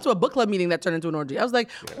like I went to a book club meeting that turned into an orgy. I was like,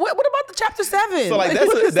 what about the chapter 7? So like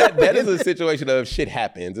that is a situation of shit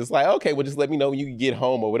happens. It's like, okay, well just let me know when you get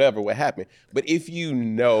home or whatever what happened. But if you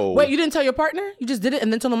know, wait, you didn't tell your partner? You just did it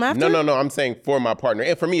and then told them after? No. I'm saying for my partner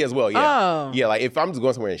and for me as well. Yeah, oh. Yeah. Like if I'm just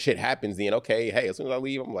going somewhere and shit happens, then okay, hey, as soon as I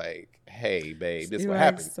leave, I'm like, hey, babe, this is what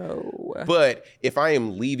happened. So... But if I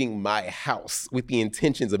am leaving my house with the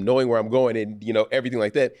intentions of knowing where I'm going and, everything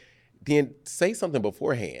like that, then say something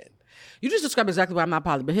beforehand. You just described exactly why I'm not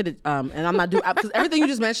poly, but hit it, and I'm not doing, because everything you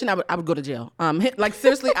just mentioned, I would go to jail. Like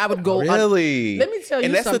seriously, I would go. Really? Let me tell you something.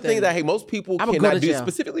 And that's the thing that, hey, most people cannot do,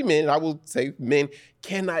 specifically men, I will say men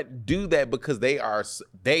cannot do that because they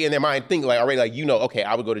in their mind think like, already like, okay,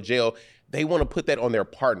 I would go to jail. They want to put that on their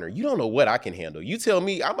partner. You don't know what I can handle. You tell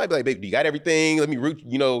me, I might be like, baby, do you got everything? Let me root, do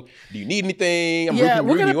you need anything? I'm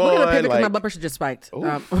rooting you on. We're going to pivot because my blood pressure just spiked.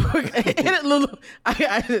 Lulu,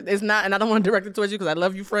 it's not, and I don't want to direct it towards you because I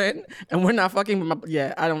love you, friend, and we're not fucking with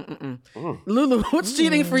I don't, Lulu, what's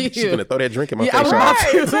cheating for you? She's going to throw that drink in my face. I was about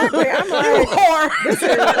to. Exactly. I'm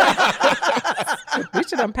like, we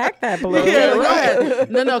should unpack that, Blue. Yeah, go ahead.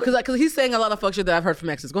 No, because he's saying a lot of fuck shit that I've heard from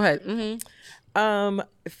exes. Go ahead. Mm-hmm.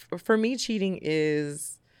 For me, cheating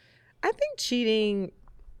is, I think cheating,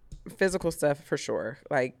 physical stuff for sure,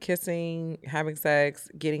 like kissing, having sex,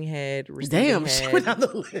 getting head, receiving head. Damn, down the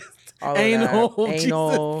list. All anal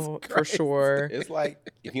for sure. It's like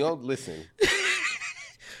if you don't listen.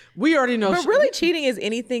 We already know. But really, cheating is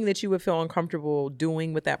anything that you would feel uncomfortable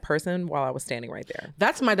doing with that person while I was standing right there.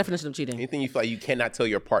 That's my definition of cheating. Anything you feel like you cannot tell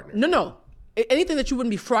your partner. No. Anything that you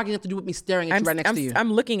wouldn't be frogging up to do with me staring at you right next to you.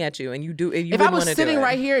 I'm looking at you and you do. If I was sitting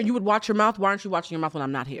right here and you would watch your mouth, why aren't you watching your mouth when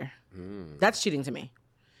I'm not here? That's cheating to me.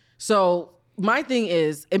 So my thing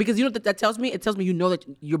is, and because you know what that tells me? It tells me you know that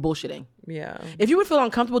you're bullshitting. Yeah. If you would feel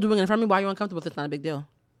uncomfortable doing it in front of me, why are you uncomfortable if it's not a big deal?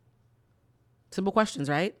 Simple questions,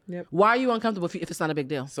 right? Yep. Why are you uncomfortable if it's not a big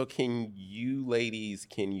deal? So can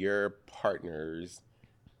your partners...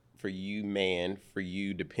 For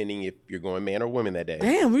you, depending if you're going man or woman that day.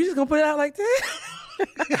 Damn, we just gonna put it out like that?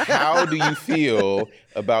 How do you feel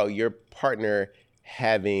about your partner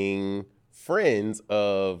having friends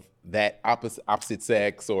of that opposite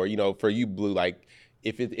sex, or for you, Blue, like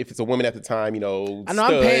if it's a woman at the time, I know I'm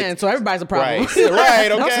paying, so everybody's a problem. Right,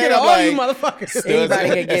 right, okay. I'm scared of all you motherfuckers. Anybody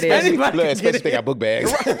can get it. Especially if they got book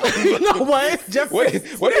bags. You know what? What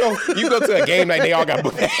you go to a game night, they all got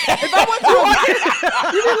book bags. If I went to a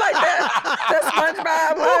you be like that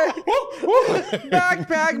SpongeBob,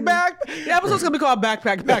 backpack. The episode's gonna be called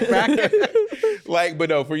backpack. Like, but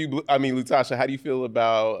no, for you, Lutasha, how do you feel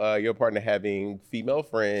about your partner having female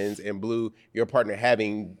friends, and Blue, your partner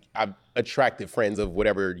having attractive friends of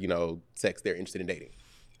whatever sex they're interested in dating?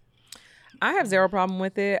 I have zero problem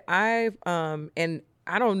with it. And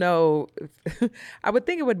I don't know. I would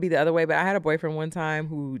think it would be the other way, but I had a boyfriend one time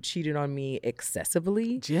who cheated on me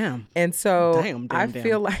excessively. Damn. And so I damn.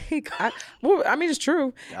 feel like, it's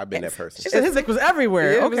true. I've been that person. His dick was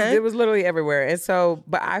everywhere. It was literally everywhere. And so,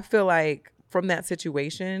 but I feel like from that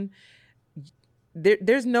situation,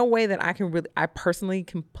 there's no way that I personally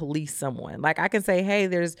can police someone. Like I can say, hey,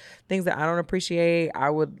 there's things that I don't appreciate. I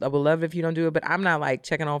would love it if you don't do it, but I'm not like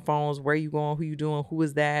checking on phones. Where you going? Who you doing? Who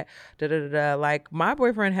is that? Like my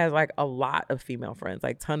boyfriend has like a lot of female friends,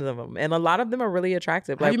 like tons of them. And a lot of them are really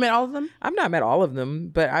attractive. Have you met all of them? I've not met all of them,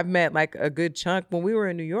 but I've met like a good chunk. When we were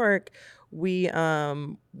in New York, we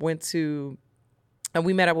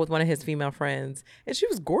we met up with one of his female friends, and she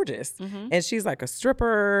was gorgeous. Mm-hmm. And she's like a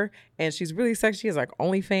stripper, and she's really sexy. She has like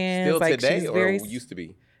OnlyFans. Still like, today, she's or very, used to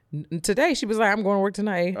be? Today, she was like, I'm going to work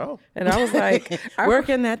tonight. Oh. And I was like,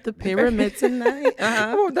 working at the pyramid tonight.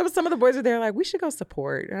 There was some of the boys were there like, we should go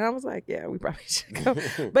support. And I was like, yeah, we probably should go.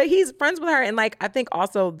 But he's friends with her. And like, I think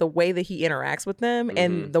also the way that he interacts with them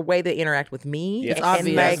and the way they interact with me. Yes. It's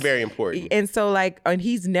obvious. That's very important. And so like, and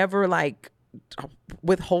he's never like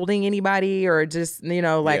withholding anybody or just, you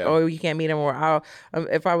know, like, oh, you can't meet him, or I'll,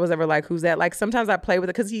 if I was ever like, who's that? Like sometimes I play with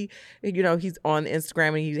it because he, you know, he's on Instagram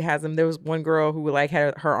and he has them. There was one girl who like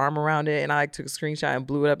had her arm around it and I like took a screenshot and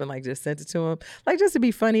blew it up and like just sent it to him. Like just to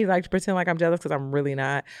be funny, like to pretend like I'm jealous because I'm really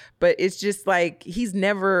not. But it's just like, he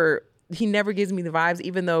never gives me the vibes,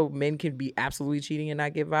 even though men can be absolutely cheating and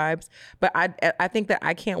not give vibes. But I think that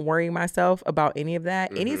I can't worry myself about any of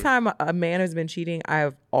that. Anytime a man has been cheating, I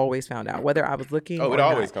have always found out, whether I was looking or it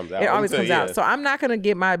not. always comes out. It always comes out. So I'm not going to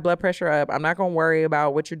get my blood pressure up. I'm not going to worry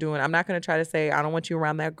about what you're doing. I'm not going to try to say, I don't want you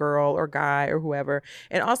around that girl or guy or whoever.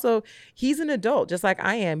 And also, he's an adult, just like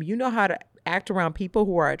I am. You know how to act around people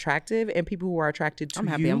who are attractive and people who are attracted to you. I'm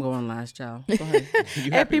happy I'm going last, y'all. Go ahead.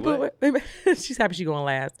 You happy what? She's happy she's going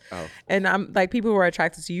last. Oh. And I'm like, people who are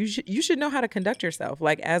attracted to you, you should know how to conduct yourself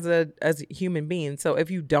like as a human being. So if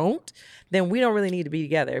you don't, then we don't really need to be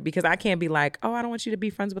together, because I can't be like, oh, I don't want you to be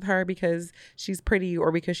friends with her because she's pretty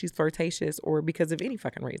or because she's flirtatious or because of any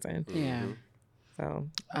fucking reason. Yeah. So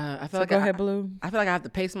I feel like go ahead, Blue. I feel like I have to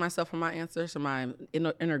pace myself for my answer so my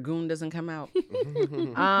inner goon doesn't come out.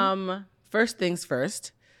 First things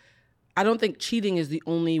first, I don't think cheating is the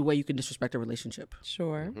only way you can disrespect a relationship.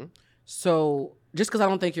 Sure. So just because I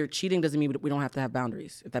don't think you're cheating doesn't mean we don't have to have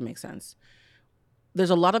boundaries, if that makes sense.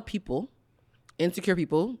 There's a lot of people, insecure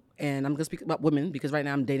people, and I'm going to speak about women because right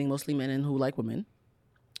now I'm dating mostly men and who like women,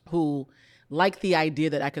 who like the idea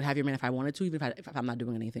that I could have your man if I wanted to, even if I'm not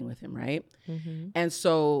doing anything with him, right? And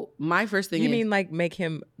so my first thing You mean like make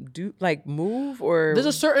him do, like move, or? There's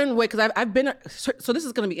a certain way, because I've been, so this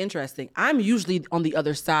is going to be interesting. I'm usually on the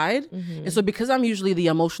other side. And so because I'm usually the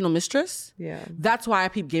emotional mistress, that's why I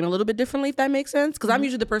peep game a little bit differently, if that makes sense. Because I'm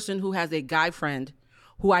usually the person who has a guy friend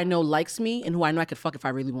who I know likes me and who I know I could fuck if I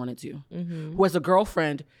really wanted to. Who has a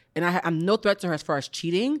girlfriend and I'm no threat to her as far as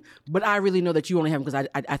cheating, but I really know that you only have him because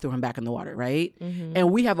I threw him back in the water, right?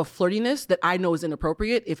 And we have a flirtiness that I know is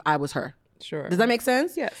inappropriate if I was her. Sure. Does that make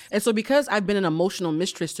sense? Yes. And so because I've been an emotional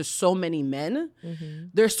mistress to so many men,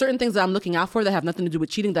 there are certain things that I'm looking out for that have nothing to do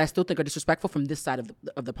with cheating that I still think are disrespectful from this side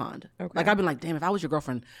of the pond. Okay. Like I've been like, damn, if I was your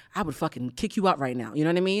girlfriend, I would fucking kick you out right now. You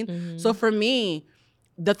know what I mean? So for me,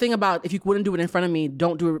 the thing about if you wouldn't do it in front of me,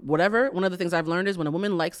 don't do it, whatever. One of the things I've learned is when a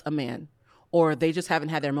woman likes a man, or they just haven't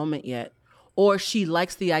had their moment yet, or she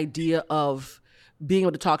likes the idea of being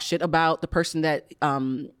able to talk shit about the person that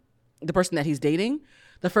he's dating,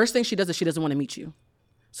 the first thing she does is she doesn't want to meet you.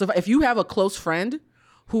 So if you have a close friend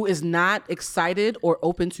who is not excited or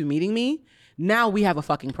open to meeting me, now we have a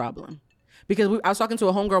fucking problem. Because I was talking to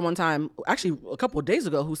a homegirl one time, actually a couple of days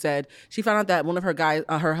ago, who said she found out that one of her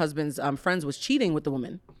her husband's friends was cheating with the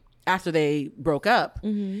woman after they broke up.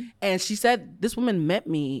 And she said, this woman met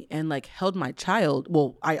me and like held my child.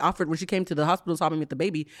 Well, I offered, when she came to the hospital saw me with the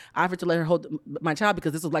baby, I offered to let her hold my child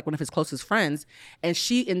because this was like one of his closest friends. And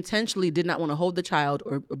she intentionally did not want to hold the child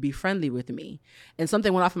or be friendly with me. And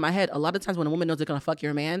something went off in my head. A lot of times when a woman knows they're going to fuck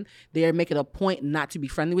your man, they make it a point not to be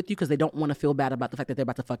friendly with you because they don't want to feel bad about the fact that they're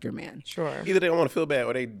about to fuck your man. Sure. Either they don't want to feel bad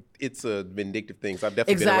or it's a vindictive thing. So I've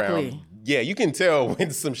definitely been Exactly. around. Yeah, you can tell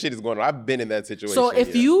when some shit is going on. I've been in that situation. So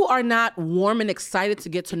if you are not warm and excited to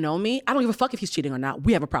get to know me, I don't give a fuck if he's cheating or not.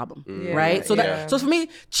 We have a problem, right? So so for me,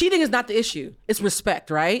 cheating is not the issue. It's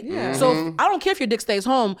respect, right? So I don't care if your dick stays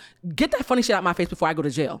home. Get that funny shit out my face before I go to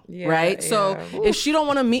jail, right? So if she don't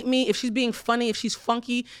want to meet me, if she's being funny, if she's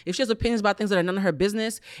funky, if she has opinions about things that are none of her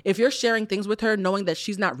business, if you're sharing things with her knowing that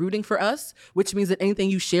she's not rooting for us, which means that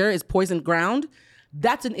anything you share is poisoned ground,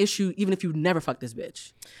 that's an issue even if you never fuck this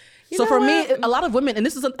bitch. So for me, a lot of women, and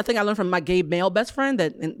this is a thing I learned from my gay male best friend,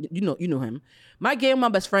 that, and you know him. My gay male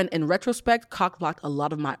best friend, in retrospect, cock-blocked a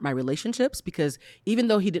lot of my relationships because even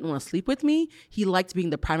though he didn't want to sleep with me, he liked being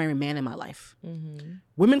the primary man in my life.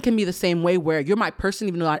 Women can be the same way, where you're my person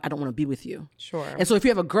even though I don't want to be with you. Sure. And so if you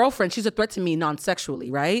have a girlfriend, she's a threat to me non-sexually,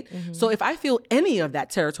 right? So if I feel any of that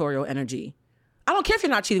territorial energy, I don't care if you're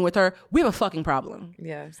not cheating with her. We have a fucking problem.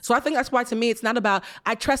 Yes. So I think that's why, to me, it's not about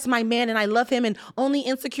I trust my man and I love him and only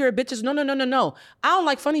insecure bitches. No. I don't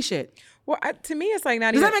like funny shit. Well, to me, it's like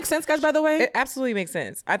not Does even... that make sense, guys, by the way? It absolutely makes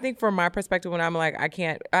sense. I think from my perspective, when I'm like,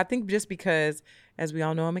 I think just because, as we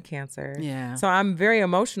all know, I'm a Cancer. Yeah. So I'm very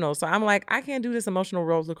emotional. So I'm like, I can't do this emotional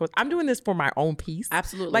roller coaster. I'm doing this for my own peace.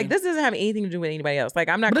 Absolutely. Like, this doesn't have anything to do with anybody else. Like,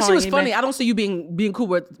 I'm not But this calling shit was funny. I don't see you being cool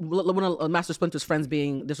with one of Master Splinter's friends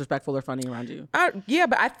being disrespectful or funny around you. Yeah,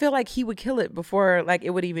 but I feel like he would kill it before, like,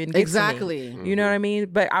 it would even get Exactly. to me. You know what I mean?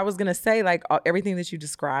 But I was going to say, like, everything that you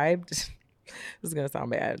described... This is gonna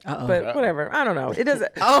sound bad, but whatever. I don't know. It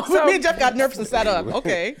doesn't. So me and Jeff got nervous and sat up.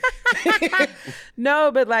 Okay.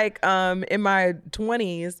 No, but like in my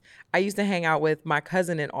 20s, I used to hang out with my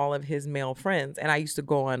cousin and all of his male friends, and I used to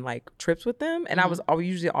go on like trips with them. And I was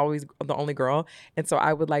usually always the only girl, and so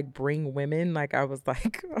I would like bring women. Like I was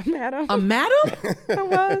like a madam. A madam? I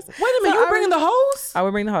was. Wait a minute, you were bringing the hoes? I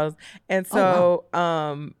would bring the hoes, and so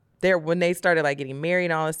when they started like getting married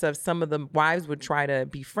and all this stuff, some of the wives would try to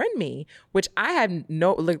befriend me, which I had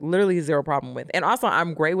literally zero problem with. And also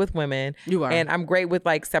I'm great with women. You are. And I'm great with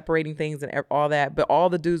like separating things and all that. But all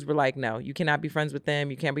the dudes were like, no, you cannot be friends with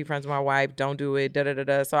them. You can't be friends with my wife. Don't do it. Da da da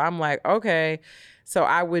da. So I'm like, okay. So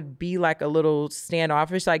I would be like a little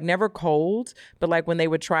standoffish, like never cold, but like when they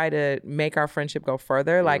would try to make our friendship go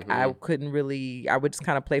further, like I would just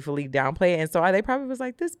kind of playfully downplay it. And so they probably was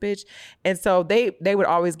like, this bitch. And so they would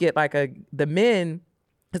always get like the men,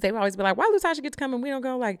 because they would always be like, why Latasha gets to come and we don't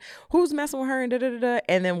go? Like, who's messing with her? And da da da da.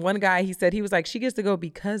 And then one guy, he said, he was like, she gets to go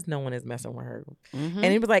because no one is messing with her. And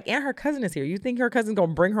he was like, and her cousin is here. You think her cousin's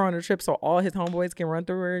gonna bring her on a trip so all his homeboys can run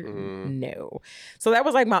through her? No. So that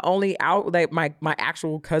was like my only out. Like my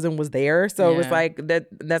actual cousin was there, so it was like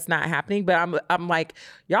that's not happening. But I'm like,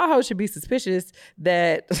 y'all hoes should be suspicious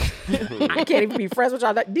that I can't even be friends with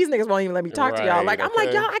y'all. These niggas won't even let me talk to y'all. Like I'm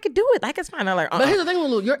like, y'all, I could do it. Like it's fine. I'm like, But here's the thing,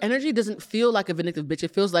 Lulu, your energy doesn't feel like a vindictive bitch.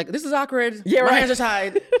 It feels like this is awkward. Yeah, my right. hands are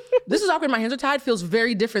tied. This is awkward. My hands are tied. Feels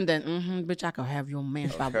very different than bitch. I could have your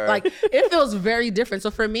man. Like it feels very different.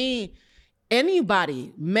 So for me,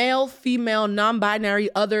 anybody, male, female, non-binary,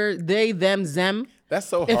 other, they, them, them. That's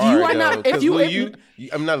so If hard. you are not, if you,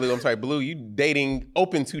 I'm not Lou. I'm sorry, Blue. You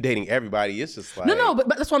open to dating everybody. It's just like no, but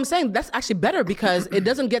that's what I'm saying. That's actually better because it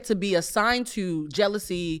doesn't get to be assigned to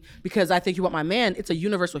jealousy because I think you want my man. It's a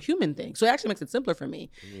universal human thing. So it actually makes it simpler for me.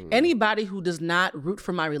 Anybody who does not root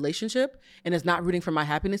for my relationship and is not rooting for my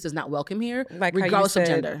happiness is not welcome here, like regardless how you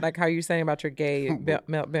said, of gender. like how you saying about your gay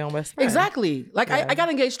male best friend. Exactly. Like I got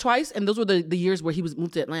engaged twice, and those were the years where he was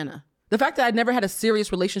moved to Atlanta. The fact that I never had a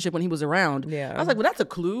serious relationship when he was around, I was like, well, that's a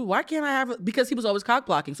clue. Why can't I have? Because he was always cock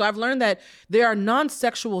blocking. So I've learned that there are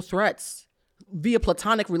non-sexual threats via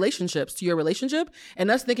platonic relationships to your relationship.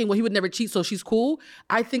 And us thinking, well, he would never cheat, so she's cool.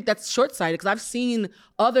 I think that's short-sighted because I've seen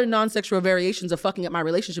other non-sexual variations of fucking up my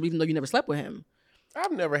relationship, even though you never slept with him.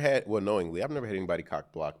 I've never had anybody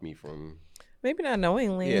cock block me from. Maybe not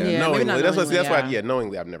knowingly. Yeah, knowingly. That's why.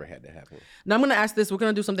 Knowingly, I've never had that happen. Now I'm gonna ask this. We're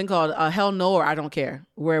gonna do something called hell no or I don't care,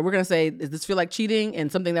 where we're gonna say, does this feel like cheating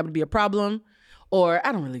and something that would be a problem, or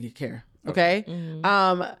I don't really care. Okay. We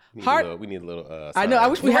need a little. Sign. I know. I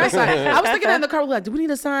wish we had a sign. I was thinking that in the car. Like, do we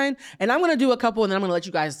need a sign? And I'm gonna do a couple, and then I'm gonna let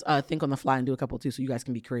you guys think on the fly and do a couple too, so you guys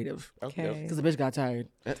can be creative. Okay. Because the bitch got tired.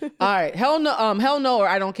 All right. Hell no or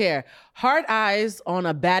I don't care. Hard eyes on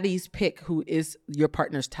a baddie's pick who is your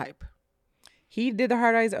partner's type. He did the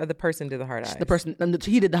hard eyes, or the person did the hard eyes? The person,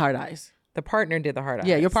 he did the hard eyes. The partner did the hard eyes.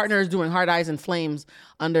 Yeah, your partner is doing hard eyes and flames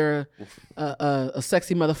under a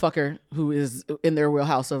sexy motherfucker who is in their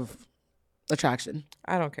wheelhouse of attraction.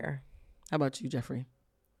 I don't care. How about you, Jeffrey?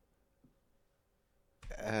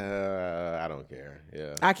 I don't care.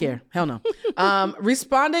 Yeah. I care. Hell no.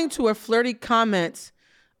 Responding to a flirty comment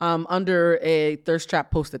under a thirst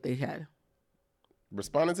trap post that they had.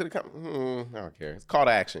 Responding to the comment? I don't care. It's call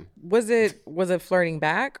to action. Was it flirting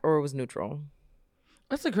back or it was neutral?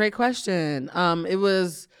 That's a great question. It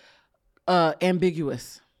was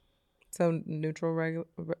ambiguous. So neutral, regular.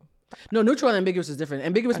 No, neutral and ambiguous is different.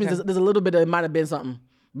 Ambiguous means there's a little bit of it might have been something,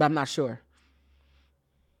 but I'm not sure.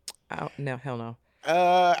 No, hell no.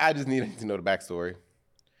 I just need to know the backstory.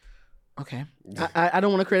 Okay. I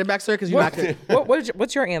don't want to create a backstory because you're not good.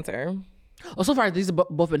 What's your answer? Oh, so far these are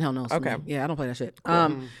both been hell no's. Okay. Yeah, I don't play that shit.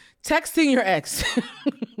 Texting your ex.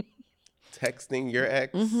 Texting your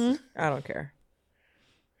ex? I don't care.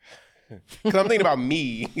 Because I'm thinking about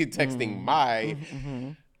me texting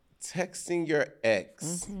texting your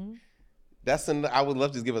ex. I would love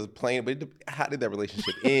to just give us a plain, but how did that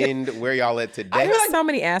relationship end? Where y'all at today? I feel like so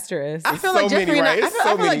many asterisks. I feel like Jeffrey and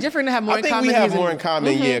I have more in common. I think we have more in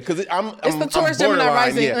common, yeah. Because it's the Taurus Gemini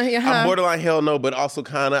rising. I'm borderline hell no, but also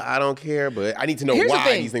kind of I don't care. But I need to know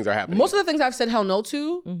why these things are happening. Most of the things I've said hell no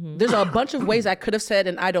to, there's a bunch of ways I could have said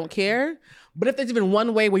and I don't care. But if there's even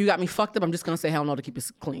one way where you got me fucked up, I'm just gonna say hell no to keep it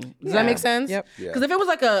clean. Does that make sense? Yep. Because if it was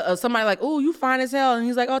like somebody like, oh, you fine as hell, and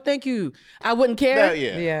he's like, oh, thank you, I wouldn't care.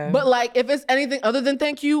 Yeah. But like, if it's anything other than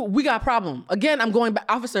thank you, we got a problem. Again, I'm going back,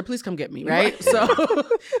 officer, please come get me, right? So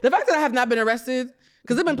the fact that I have not been arrested,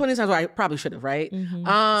 because there've been plenty of times where I probably should have, right?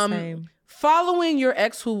 Same. Following your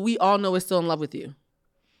ex, who we all know is still in love with you.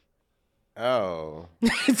 Oh.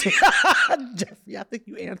 Jeffrey, I think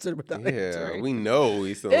you answered without Yeah, answering. we know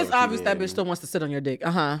we still. It's obvious that bitch still wants to sit on your dick.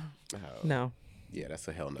 No. Yeah, that's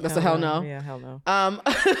a hell no. That's a hell no. Yeah, hell no.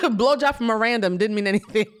 Blowjob from a random didn't mean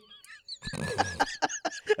anything.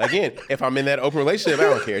 Again, if I'm in that open relationship, I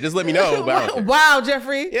don't care. Just let me know. But I don't care. Wow,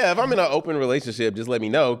 Jeffrey. Yeah, if I'm in an open relationship, just let me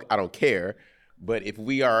know. I don't care. But if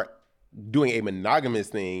we are doing a monogamous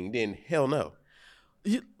thing, then hell no.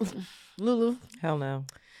 Lulu. Hell no.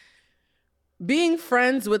 Being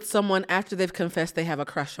friends with someone after they've confessed they have a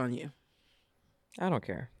crush on you. I don't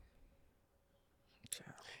care.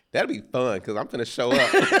 That'd be fun because I'm gonna show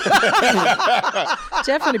up.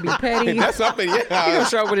 Jeff gonna be petty. That's something. Yeah. He gonna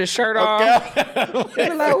show up with his shirt off. Be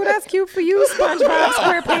like, oh, that's cute for you, SpongeBob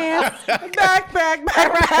SquarePants.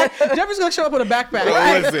 Backpack. Jeffrey's gonna show up with a backpack.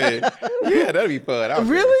 Listen. Yeah, that'd be fun.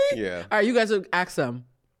 Really? Yeah. All right, you guys will ask them.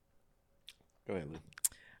 Go ahead, Lou.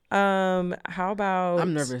 How about?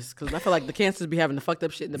 I'm nervous because I feel like the Cancers be having the fucked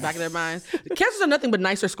up shit in the back of their minds. The Cancers are nothing but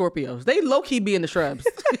nicer Scorpios. They low key be in the shrubs.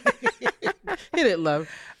 Hit it, love.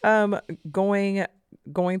 Going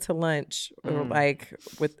to lunch or like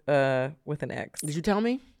with an ex. Did you tell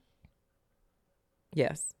me?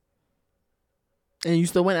 Yes. And you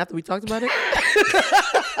still went after we talked about it?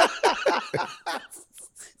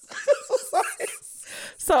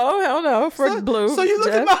 So hell no for Blue. So you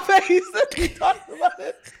looked at my face and we talked about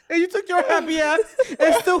it, and you took your happy ass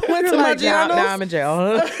and still went to like, Maggiano's? now I'm in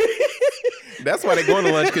jail. That's why they going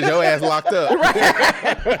to lunch because your ass locked up.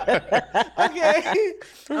 Okay.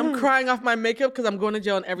 I'm crying off my makeup because I'm going to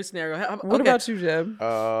jail in every scenario. What about you, Jeb?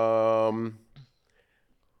 All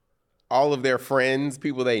of their friends,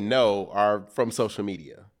 people they know, are from social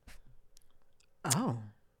media. Oh.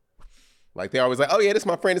 Like they're always like, oh yeah, this is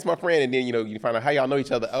my friend, and then you find out how y'all know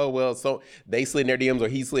each other. Oh well, so they slid in their DMs or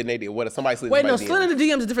he slid in their DMs. What somebody slid? Wait, in no, somebody's slid DMs. in the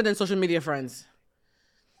DMs is different than social media friends.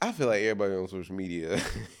 I feel like everybody on social media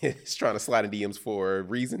is trying to slide in DMs for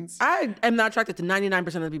reasons. I am not attracted to 99%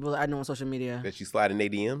 of the people that I know on social media. That you slide in their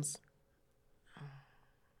DMs.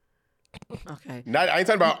 Okay. I ain't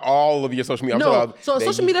talking about all of your social media. I'm No, talking about so that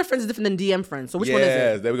social media friends is different than DM friends. So which one is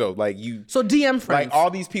Yes, it? there we go. Like you. So DM friends. Like all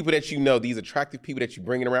these people that you know, these attractive people that you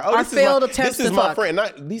bringing around. Oh, Are failed attempts This is to my fuck. friend.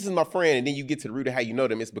 This is my friend, and then you get to the root of how you know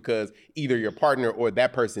them. It's because either your partner or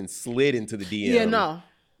that person slid into the DM. Yeah,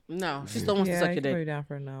 no, she still wants to suck I your can put you dick. down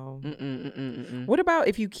for no. What about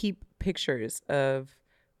if you keep pictures of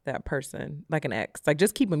that person, like an ex? Like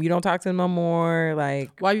just keep them. You don't talk to them no more.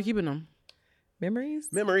 Like Why are you keeping them? memories.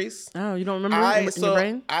 Oh, you don't remember in your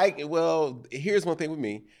brain? Well, here's one thing with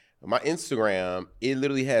me. My Instagram, it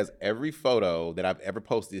literally has every photo that I've ever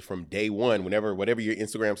posted from day one, whatever your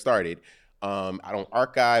Instagram started. I don't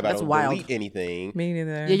archive. That's I don't wild. delete anything. Me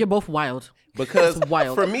neither. Yeah, you're both wild. Because That's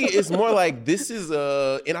wild. for me, it's more like this is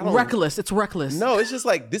and I don't Reckless. It's reckless. No, it's just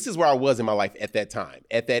like this is where I was in my life at that time,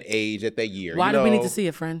 at that age, at that year. Why do we need to see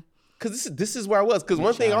it, friend? Because this is where I was. Because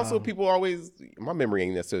one thing also people always, my memory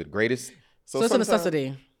ain't necessarily the greatest. So it's a sometimes-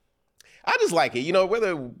 necessity. I just like it.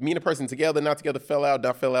 Whether me and a person together, not together, fell out,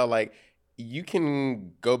 not fell out, like you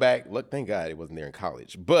can go back. Look, thank God it wasn't there in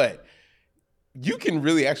college. But you can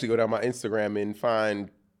really actually go down my Instagram and find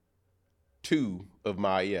 2 of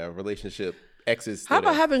my relationship exes. How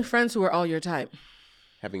about having friends who are all your type?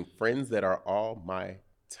 having friends that are all my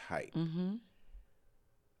type?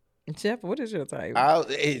 Jeff, what is your type?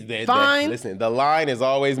 Fine. Listen, the line is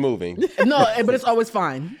always moving. No, but it's always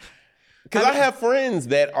fine. Because I have friends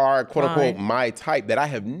that are quote unquote Fine. my type that I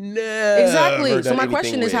have never Exactly. So done my anything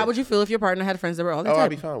question is, with. how would you feel if your partner had friends that were all your Oh, I'd type?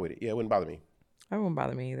 be fine with it. Yeah, it wouldn't bother me. That wouldn't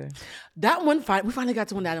bother me either. That one, we finally got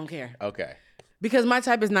to one that I don't care. Okay. Because my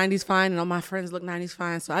type is 90s fine and all my friends look 90s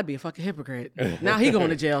fine, so I'd be a fucking hypocrite. Now he going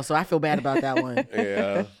to jail, so I feel bad about that one.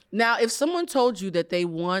 Yeah. Now, if someone told you that they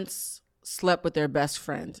once slept with their best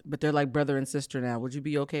friend, but they're like brother and sister now, would you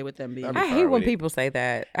be okay with them being? I'd be I fine hate when with it. people say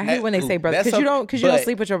that. I hate when they say brother That's because you don't but-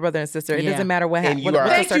 sleep with your brother and sister. It Yeah. doesn't matter what And happened. you What are-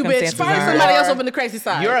 the Thank you, bitch. circumstances Find are. somebody else over in the crazy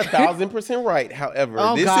side. You're 1,000% right. However,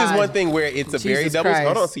 Oh, this God. is one thing where it's a very Jesus double. Hold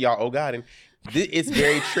on, Christ. see y'all. Oh God, and it's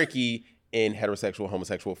very tricky in heterosexual,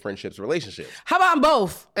 homosexual friendships, relationships. How about I'm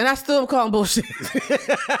both? And I still call them bullshit.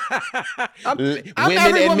 I'm Women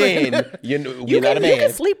every and woman. men, you're You not a can, you man.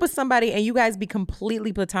 can sleep with somebody and you guys be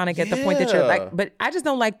completely platonic at the point that you're Yeah. like, but I just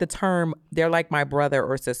don't like the term they're like my brother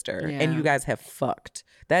or sister and Yeah. you guys have fucked.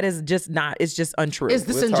 That is just not, it's just untrue. It's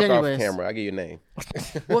We'll talk off disingenuous. camera. I'll give you a name.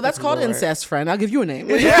 Well, that's called incest, friend. I'll give you a name.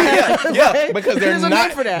 Yeah, because they're There's a not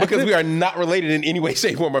name for that. because we are not related in any way,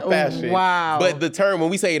 shape, form, or fashion. wow. But the term when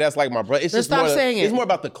we say that's like my brother, it's Then just stop more. saying it. It's more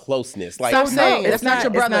about the closeness. Like Stop saying it. it's That's not not-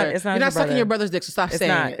 your it's not- brother. it's not You're your not sucking brother. your brother's dick, so stop It's saying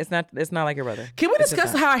not, it. it's not like your brother. Can we It's just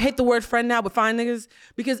discuss not. how I hate the word friend now with fine niggas?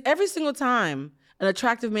 Because every single time an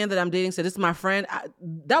attractive man that I'm dating said, "This is my friend,"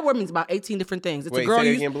 that word means about 18 different things. It's Wait, a girl say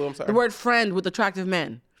it use again, Blue, I'm sorry. the word friend with attractive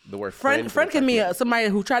men. The word friend can mean somebody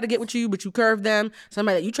who tried to get with you, but you curved them.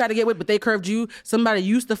 Somebody that you tried to get with, but they curved you. Somebody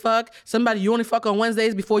you used to fuck. Somebody you only fuck on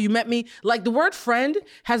Wednesdays before you met me. Like, the word friend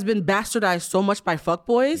has been bastardized so much by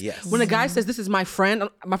fuckboys. Yes. When a guy says, "This is my friend,"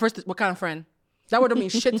 what kind of friend? That word don't mean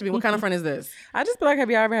shit to me. What kind of friend is this? I just feel like, have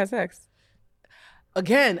you ever had sex?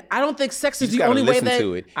 Again, I don't think sex is You the only way that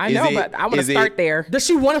to it. I know, but I want to start there. Does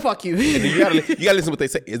she want to fuck you? You gotta listen to what they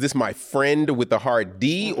say. Is this my friend with the hard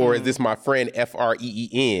D, or is this my friend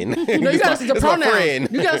FREEN? No, you gotta listen to pronouns.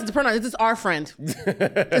 You gotta listen to pronouns. Is this our friend? Is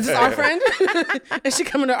this our friend? Is she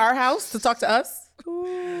coming to our house to talk to us? What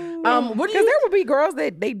do Because you? there will be girls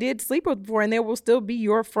that they did sleep with before, and they will still be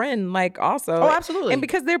your friend, like, also. Oh, absolutely. And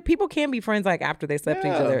because people can be friends, like, after they slept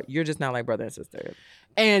with each other. You're just not like brother and sister.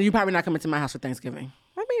 And you're probably not coming to my house for Thanksgiving.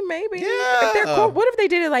 I mean, maybe. Yeah. If they're cool. What if they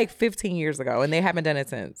did it like 15 years ago and they haven't done it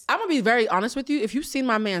since? I'm gonna be very honest with you. If you've seen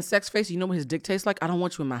my man's sex face, you know what his dick tastes like. I don't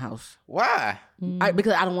want you in my house. Why?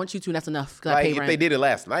 Because I don't want you to, and that's enough. 'Cause I Like, pay if rent. they did it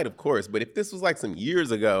last night, of course. But if this was like some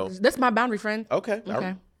years ago, That's my boundary, friend. okay.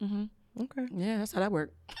 Okay. Okay. Yeah, that's how that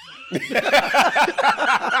works.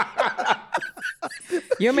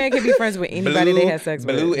 Your man can be friends with anybody they had sex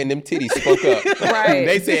with. Blue and them titties spoke up. Right.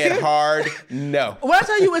 They said hard no. When I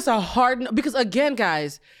tell you it's a hard no, because again,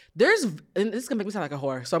 guys, and this is gonna make me sound like a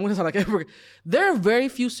whore, so I'm gonna sound like there are very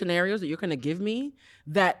few scenarios that you're gonna give me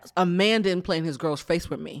that a man didn't play in his girl's face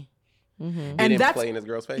with me. And didn't play in his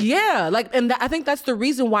girl's face. Yeah, I think that's the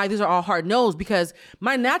reason why these are all hard no's, because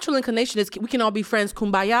my natural inclination is we can all be friends,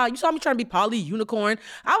 kumbaya. You saw me trying to be poly, unicorn.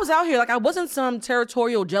 I was out here like I wasn't some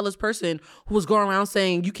territorial, jealous person who was going around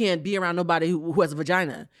saying you can't be around nobody who has a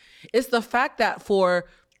vagina. It's the fact that for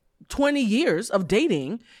 20 years of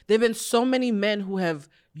dating, there have been so many men who have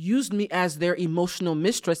used me as their emotional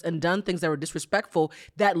mistress and done things that were disrespectful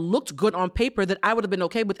that looked good on paper that I would have been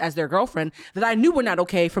okay with as their girlfriend that I knew were not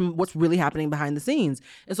okay from what's really happening behind the scenes.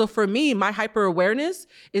 And so for me, my hyper awareness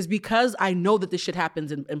is because I know that this shit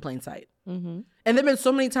happens in plain sight. And there've been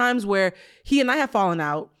so many times where he and I have fallen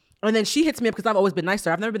out, and then she hits me up because I've always been nice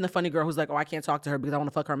to her. I've never been the funny girl who's like, oh, I can't talk to her because I want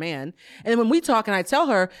to fuck her man. And then when we talk and I tell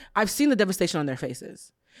her, I've seen the devastation on their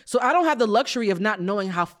faces. So I don't have the luxury of not knowing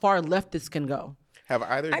how far left this can go. Have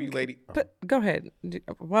either of you ladies? But go ahead.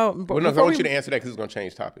 Well, No, I want you to answer that because it's going to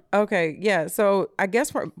change topic. Okay, yeah. So I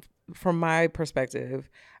guess from my perspective,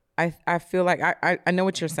 I feel like I know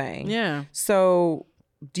what you're saying. Yeah. So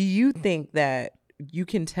do you think that you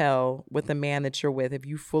can tell with the man that you're with if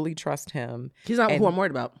you fully trust him? He's not who I'm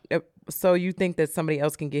worried about. So you think that somebody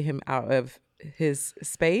else can get him out of his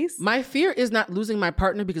space? My fear is not losing my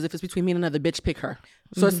partner, because if it's between me and another bitch, pick her.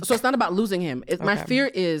 So it's not about losing him. My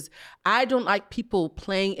fear is I don't like people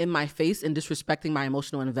playing in my face and disrespecting my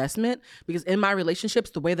emotional investment, because in my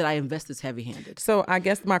relationships, the way that I invest is heavy-handed. So I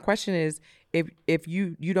guess my question is, if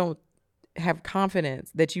you don't have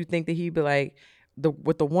confidence that you think that he'd be like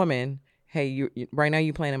with the woman, hey, you right now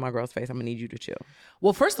you playing in my girl's face, I'm gonna need you to chill.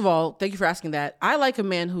 Well, first of all, thank you for asking that. I like a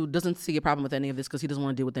man who doesn't see a problem with any of this because he doesn't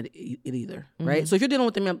want to deal with it either, right? So if you're dealing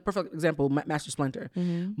with the perfect example, Master Splinter,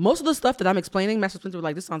 most of the stuff that I'm explaining, Master Splinter was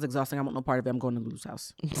like, this sounds exhausting. I want no part of it. I'm going to Lulu's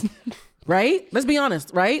house. Right? Let's be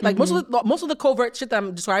honest, right? Like most of the covert shit that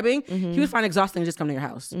I'm describing, he would find exhausting and just come to your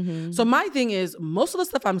house. So my thing is, most of the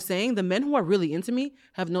stuff I'm saying, the men who are really into me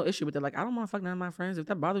have no issue with it. Like, I don't want to fuck none of my friends. If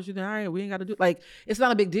that bothers you, then all right, we ain't got to do it. Like, it's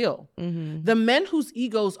not a big deal. The men whose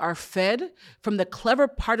egos are fed from the clever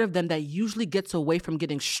part of them that usually gets away from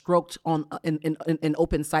getting stroked on in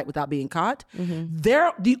open sight without being caught,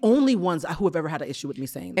 they're the only ones who have ever had an issue with me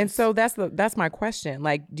saying this. And so that's my question.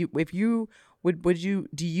 Like, do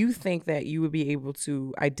you think that you would be able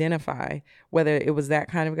to identify whether it was that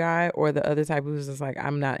kind of guy or the other type who was just like,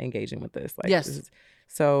 I'm not engaging with this? Like, yes.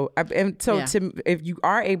 If you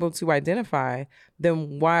are able to identify,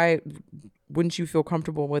 then why wouldn't you feel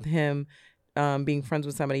comfortable with him being friends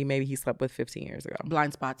with somebody maybe he slept with 15 years ago?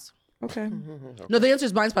 Blind spots. Okay. No, the answer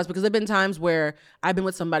is blind spots, because there have been times where I've been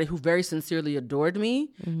with somebody who very sincerely adored me,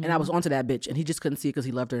 and I was onto that bitch, and he just couldn't see it because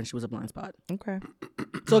he loved her and she was a blind spot. Okay.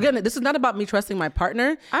 So again, this is not about me trusting my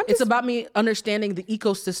partner. It's about me understanding the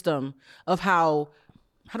ecosystem of how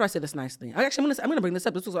do I say this nicely? I'm gonna bring this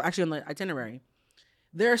up. This was actually on the itinerary.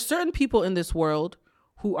 There are certain people in this world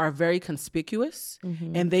who are very conspicuous,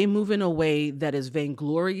 and they move in a way that is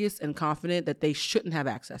vainglorious and confident that they shouldn't have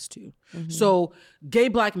access to. So gay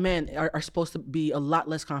black men are supposed to be a lot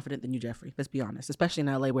less confident than you, Jeffrey. Let's be honest, especially in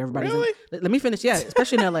LA where everybody's Really? let me finish. Yeah,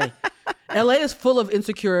 especially in LA. LA is full of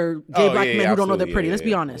insecure gay black men who don't know they're pretty. Let's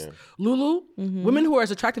be honest. Yeah. Lulu, women who are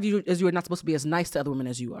as attractive as you are not supposed to be as nice to other women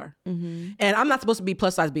as you are. And I'm not supposed to be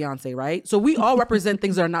plus size Beyonce, right? So we all represent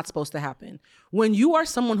things that are not supposed to happen. When you are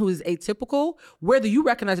someone who is atypical, whether you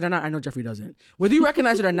recognize it or not, I know Jeffrey doesn't. Whether you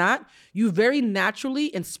recognize it or not, you very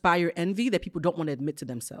naturally inspire envy that people don't want to admit to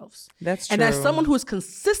themselves. That's true. And as someone who has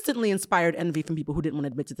consistently inspired envy from people who didn't want to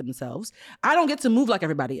admit to themselves, I don't get to move like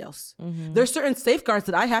everybody else. There's certain safeguards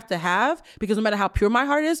that I have to have because no matter how pure my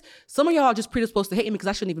heart is, some of y'all are just predisposed to hate me because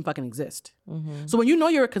I shouldn't even fucking exist. So when you know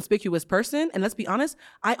you're a conspicuous person, and let's be honest,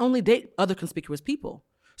 I only date other conspicuous people.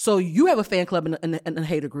 So you have a fan club and a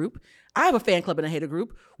hater group. I have a fan club and a hater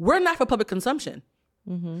group. We're not for public consumption.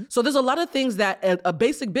 So there's a lot of things that a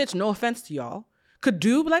basic bitch, no offense to y'all, could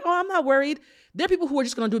do, but like, oh, I'm not worried. There are people who are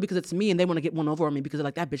just gonna do it because it's me and they want to get one over on me because they're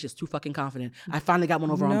like, that bitch is too fucking confident. I finally got one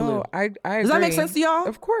over on Blue. I agree. Does that make sense to y'all?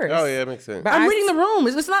 Of course. Oh yeah, it makes sense. But I'm reading the room.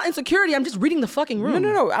 It's not insecurity. I'm just reading the fucking room.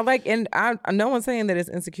 No. No one's saying that it's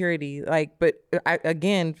insecurity. Like, but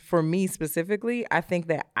again, for me specifically, I think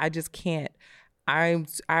that I just can't. I'm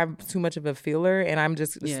too much of a feeler, and I'm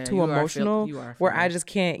just too emotional. Where I just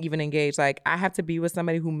can't even engage. Like, I have to be with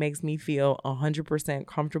somebody who makes me feel 100%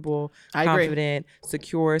 comfortable, confident,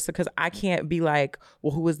 secure. So, because I can't be like,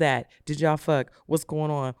 well, who was that? Did y'all fuck? What's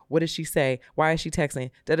going on? What did she say? Why is she texting?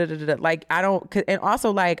 Da da da da. Like, I don't. And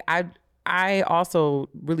also, like, I also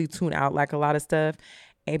really tune out like a lot of stuff.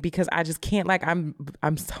 And because I just can't, like, I'm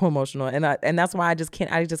so emotional, and that's why I just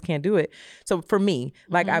can't do it. So for me,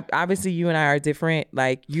 like, obviously you and I are different.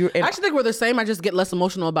 Like, I actually think we're the same. I just get less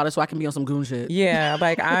emotional about it so I can be on some goon shit. Yeah,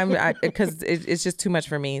 like because it's just too much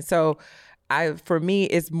for me. So for me,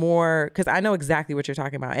 it's more because I know exactly what you're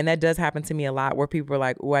talking about, and that does happen to me a lot where people are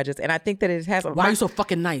like, "Oh, and I think that it has." Why are you so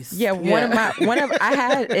fucking nice? Yeah, I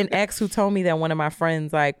had an ex who told me that one of my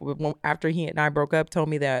friends, like, after he and I broke up, told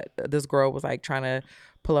me that this girl was like trying to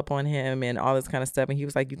pull up on him and all this kind of stuff, and he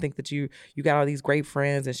was like, you think that you got all these great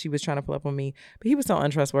friends, and she was trying to pull up on me, but he was so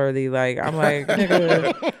untrustworthy. Like, I'm like,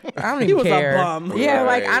 nigga, I don't even care. He was a bum. Yeah,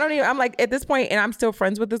 right. Like, I don't even, I'm like, at this point, and I'm still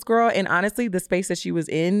friends with this girl, and honestly, the space that she was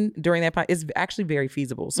in during that is actually very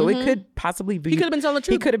feasible. So it could possibly be, he could have been telling the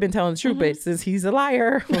truth. He could have been telling the truth, but since he's a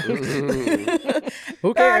liar,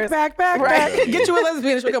 who cares? Back, right? Get you a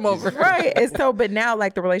lesbian, she'll come over. Right. And so, but now,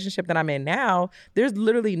 like, the relationship that I'm in now, there's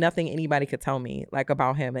literally nothing anybody could tell me, like,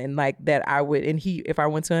 about him, and like that I would, and if I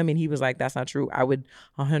went to him and he was like, that's not true, I would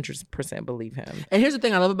 100% believe him. And here's the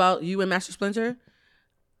thing I love about you and Master Splinter.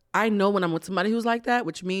 I know when I'm with somebody who's like that,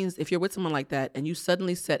 which means if you're with someone like that and you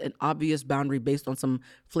suddenly set an obvious boundary based on some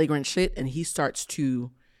flagrant shit and he starts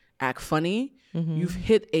to act funny, you've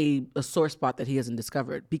hit a sore spot that he hasn't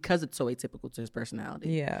discovered because it's so atypical to his personality.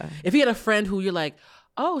 Yeah. If he had a friend who you're like,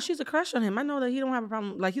 oh, she's a crush on him, I know that he don't have a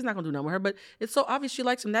problem, like, he's not gonna do nothing with her, but it's so obvious she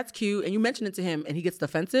likes him, that's cute, and you mention it to him and he gets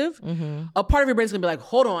defensive, a part of your brain's gonna be like,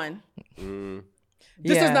 hold on.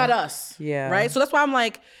 This is not us. Yeah. Right? So that's why I'm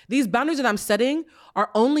like, these boundaries that I'm setting are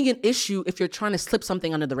only an issue if you're trying to slip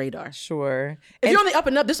something under the radar. Sure. If you're on the up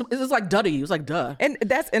and up, this is like duh to you. It's like duh. And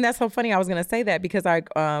that's so funny. I was gonna say that because like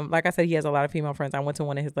I said, he has a lot of female friends. I went to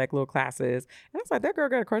one of his like little classes and I was like, that girl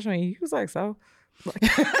got a crush on you. He was like, so.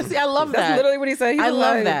 See, I love that. That's literally what he said. I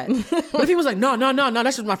love that. But if he was like, no,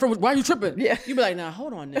 that's just my friend. Why are you tripping? Yeah. You'd be like, nah,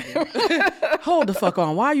 hold on, nigga. Hold the fuck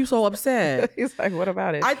on. Why are you so upset? He's like, what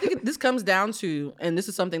about it? I think this comes down to, and this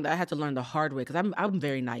is something that I had to learn the hard way because I'm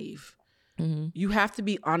very naive. You have to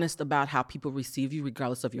be honest about how people receive you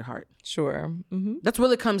regardless of your heart. Sure. That's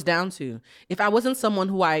what it comes down to. If I wasn't someone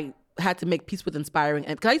who I had to make peace with inspiring,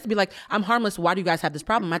 and because I used to be like, I'm harmless, why do you guys have this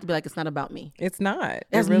problem? I had to be like, it's not about me. It's not. It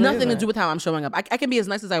has really nothing to do with how I'm showing up. I can be as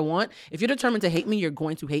nice as I want. If you're determined to hate me, you're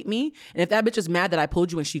going to hate me. And if that bitch is mad that I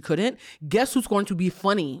pulled you and she couldn't, guess who's going to be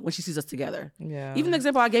funny when she sees us together? Yeah. Even the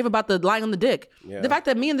example I gave about the lying on the dick. Yeah. The fact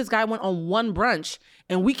that me and this guy went on one brunch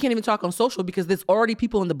and we can't even talk on social because there's already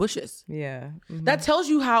people in the bushes. Yeah. That tells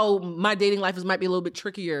you how my dating life might be a little bit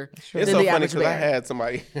trickier than it's the so funny average because bear. I had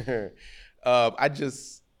somebody, I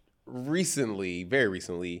just very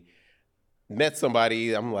recently met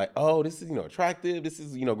somebody. I'm like, oh, this is, attractive. This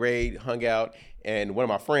is, great. Hung out. And one of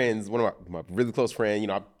my friends, my really close friend,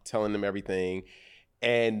 I'm telling them everything.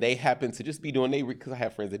 And they happen to just be doing, because I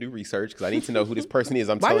have friends that do research, because I need to know who this person is.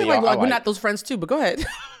 I'm telling y'all. Like, we're not those friends too, but go ahead.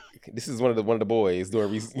 This is one of the boys doing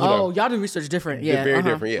research. Y'all do research different. Yeah. Very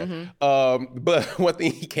different, yeah. But one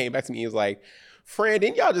thing he came back to me, he was like, Fran,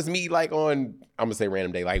 didn't y'all just meet like on, I'm gonna say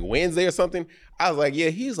random day, like Wednesday or something? I was like, yeah.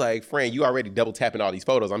 He's like, Fran, you already double tapping all these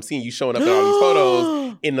photos. I'm seeing you showing up in all these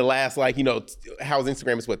photos in the last, like, how's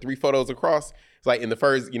Instagram is 3 photos across? It's like in the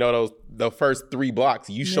first, the first 3 blocks,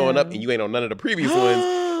 you showing up and you ain't on none of the previous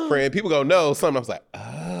ones. Fran, people gonna know something. I was like,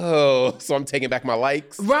 oh. so I'm taking back my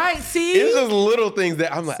likes. Right, see? It's just little things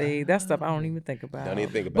that I'm like, See, that stuff I don't even think about. don't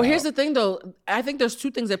even think about. But here's the thing, though. I think there's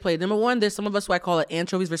two things that play. Number one, there's some of us who I call it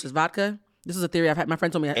anchovies versus vodka. This is a theory I've had. My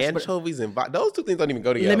friend told me. Anchovies and vodka. Those two things don't even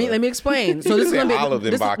go together. Let me explain. So this is said gonna be olive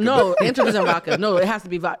and vodka. No, anchovies and vodka. No, it has to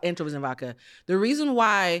be anchovies and vodka. The reason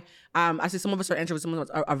why I say some of us are anchovies, some of us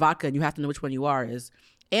are vodka, and you have to know which one you are. Is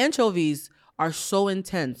anchovies are so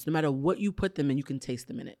intense. No matter what you put them in, you can taste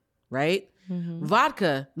them in it. Right? Mm-hmm.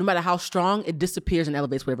 Vodka, no matter how strong, it disappears and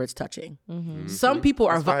elevates whatever it's touching. Mm-hmm. Some people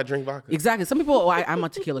are That's why I drink vodka. Exactly. Some people, I'm a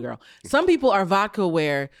tequila girl. Some people are vodka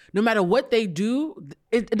where no matter what they do,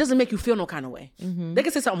 it doesn't make you feel no kind of way. Mm-hmm. They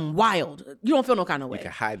can say something wild. You don't feel no kind of way. You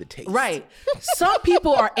can hide the taste. Right. Some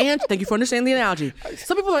people are, thank you for understanding the analogy.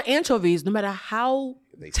 Some people are anchovies, no matter how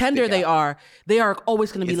tender they are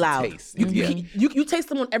always going to be loud. You taste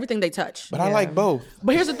them on everything they touch. But I like both.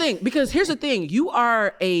 But here's the thing. You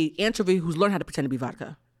are a anchovy who's learned how to pretend to be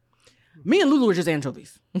vodka. Me and Lulu are just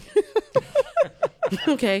anchovies.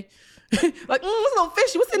 Okay. Like, it's a little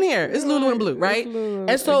fishy. What's in here? It's Lulu and Blue, right?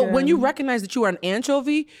 And so when you recognize that you are an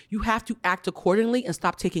anchovy, you have to act accordingly and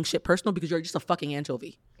stop taking shit personal because you're just a fucking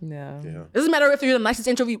anchovy. Yeah. It doesn't matter if you're the nicest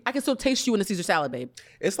anchovy. I can still taste you in the Caesar salad, babe.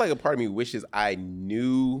 It's like a part of me wishes I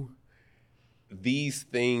knew these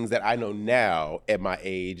things that I know now at my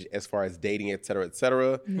age, as far as dating, et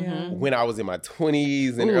cetera, when I was in my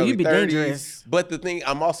 20s and early 30s. Dangerous. But the thing,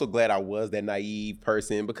 I'm also glad I was that naive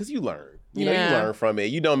person because you learn. You know, you learn from it.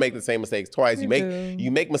 You don't make the same mistakes twice. You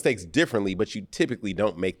make mistakes differently, but you typically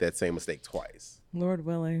don't make that same mistake twice. Lord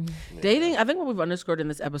willing. Dating, I think what we've underscored in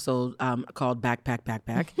this episode called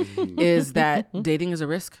Backpack, is that dating is a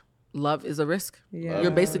risk. Love is a risk. Yeah.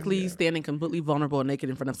 You're basically standing completely vulnerable and naked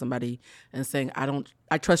in front of somebody and saying,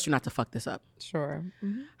 I trust you not to fuck this up. Sure.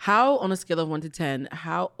 Mm-hmm. How, on a scale of 1 to 10,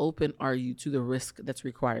 how open are you to the risk that's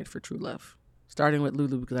required for true love? Starting with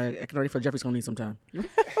Lulu, because I can already feel Jeffrey's gonna need some time.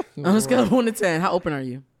 On a scale of 1 to 10, how open are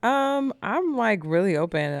you? I'm like really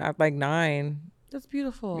open. I'm like 9. That's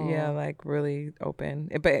beautiful. Yeah, like really open.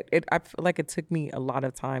 But I feel like it took me a lot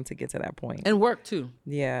of time to get to that point. And work too.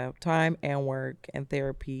 Yeah, time and work and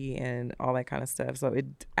therapy and all that kind of stuff. So it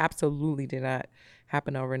absolutely did not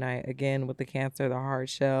happen overnight. Again, with the cancer, the hard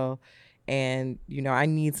shell. And, you know, I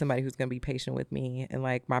need somebody who's going to be patient with me and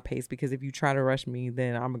like my pace, because if you try to rush me,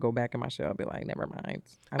 then I'm going to go back in my shell and be like, never mind.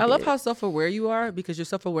 I love how self-aware you are, because your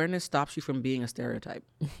self-awareness stops you from being a stereotype.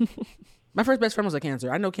 My first best friend was a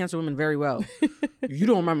cancer. I know cancer women very well. You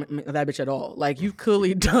don't remember that bitch at all. Like, you've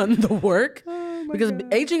clearly done the work, because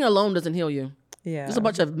aging alone doesn't heal you. Yeah. Just a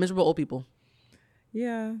bunch of miserable old people.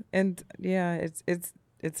 Yeah. And yeah,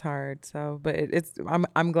 it's hard. So, but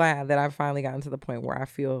I'm glad that I've finally gotten to the point where I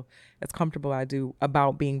feel as comfortable I do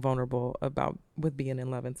about being vulnerable, with being in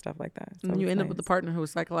love and stuff like that. So and you end up with a partner who is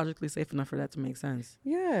psychologically safe enough for that to make sense.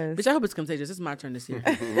 Yes. Bitch, I hope it's contagious. This is my turn this year.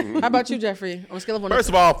 How about you, Jeffrey? On a scale of 1 First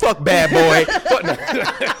of all, fuck bad boy.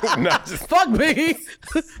 Fuck me.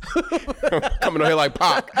 Coming on here like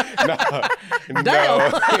Pac. No.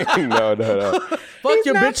 Fuck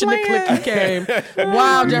your bitch in the clique you came.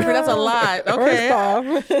 Wow, Jeffrey, that's a lot. Okay. First off.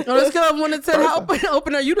 On a scale of 1 to 10, how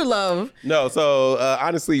open are you to love? No, so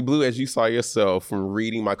honestly, Blue, as you saw yourself from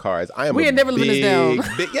reading my cards, I am we ain't never living this down.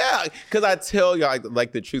 Yeah, because I tell y'all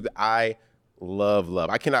like the truth, I love.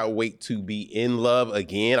 I cannot wait to be in love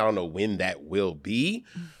again. I don't know when that will be.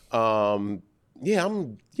 10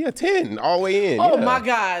 all the way in. Oh my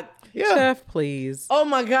God. Yeah. Chef, please. Oh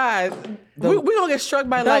my God. We're going to get struck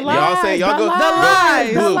by lightning. Y'all say, y'all go.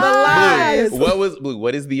 The lies.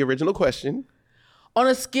 What is the original question? On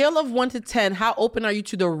a scale of 1 to 10, how open are you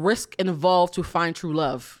to the risk involved to find true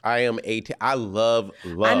love? I am I love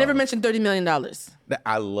love. I never mentioned $30 million.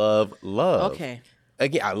 I love love. Okay.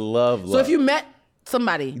 Again, I love love. So if you met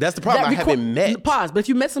somebody. That's the problem. I haven't met. Pause. But if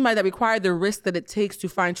you met somebody that required the risk that it takes to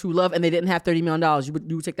find true love and they didn't have $30 million,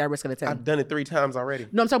 you would take that risk at a 10. I've done it 3 times already.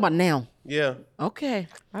 No, I'm talking about now. Yeah. Okay.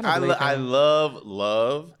 I love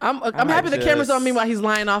love. I'm happy the camera's on me while he's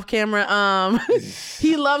lying off camera.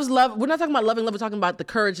 He loves love. We're not talking about loving love. We're talking about the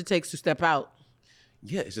courage it takes to step out.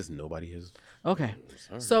 Yeah, it's just nobody has. Okay.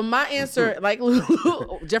 So my answer, like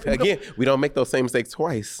Jeffrey. Again, we don't make those same mistakes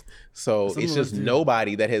twice. So it's just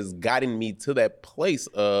nobody that has gotten me to that place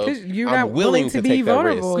of I'm willing to be take vulnerable.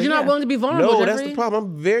 that risk. Because you're not willing to be vulnerable, No, Jeffrey. that's the problem.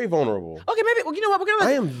 I'm very vulnerable. Okay, maybe you know what?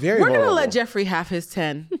 I am very We're gonna vulnerable. let Jeffrey have his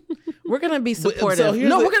 10. We're gonna be supportive. so here's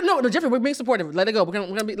No, Jeffrey, we're being supportive. Let it go. We're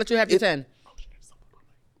gonna let you have your 10.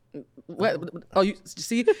 What? Oh, you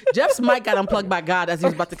see, Jeff's mic got unplugged by God as he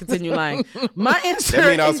was about to continue lying. My answer. That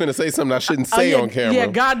means I was going to say something I shouldn't say on camera. Yeah,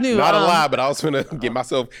 God knew. Not a lie, but I was going to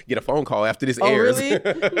get a phone call after this airs. Oh, really?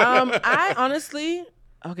 I honestly,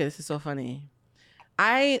 okay, this is so funny.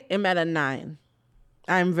 I am at a 9.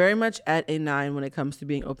 I'm very much at a 9 when it comes to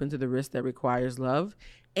being open to the risk that requires love.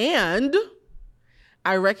 And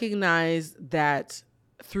I recognize that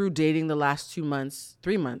through dating the last 3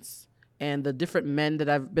 months, and the different men that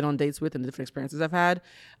I've been on dates with and the different experiences I've had,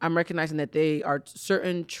 I'm recognizing that they are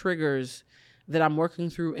certain triggers that I'm working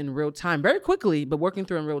through in real time, very quickly, but working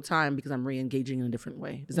through in real time because I'm re-engaging in a different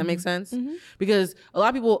way. Does that make sense? Because a lot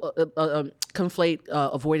of people conflate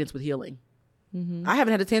avoidance with healing. I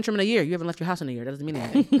haven't had a tantrum in a year. You haven't left your house in a year. That doesn't mean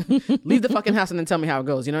anything. Leave the fucking house and then tell me how it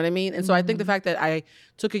goes. You know what I mean? And so I think the fact that I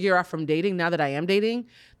took a year off from dating, now that I am dating,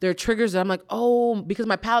 there are triggers that I'm like, oh, because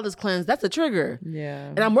my palate is cleansed, that's a trigger. Yeah.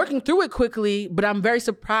 And I'm working through it quickly, but I'm very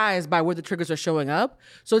surprised by where the triggers are showing up.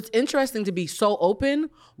 So it's interesting to be so open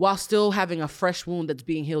while still having a fresh wound that's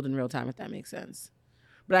being healed in real time, if that makes sense.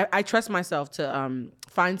 But I trust myself to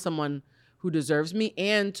find someone who deserves me,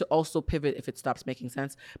 and to also pivot if it stops making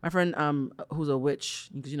sense. My friend, who's a witch,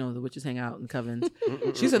 because you know the witches hang out in covens,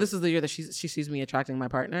 she said this is the year that she sees me attracting my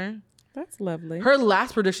partner. That's lovely. Her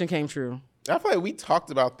last prediction came true. I feel like we talked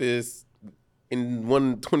about this in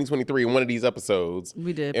 2023 in one of these episodes.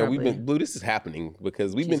 We did, and probably. we've been, Blue, this is happening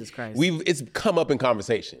because Christ. it's come up in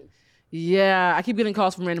conversation. Yeah, I keep getting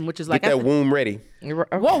calls from random witches like, Get that womb ready.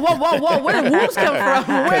 Whoa, where did wombs come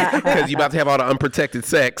from? Because you're about to have all the unprotected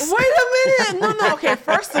sex. Wait a minute. No. Okay,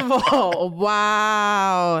 first of all,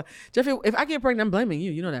 wow. Jeffrey, if I get pregnant, I'm blaming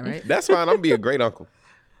you. You know that, right? That's fine. I'm going to be a great uncle.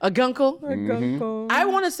 A gunkle? Mm-hmm. I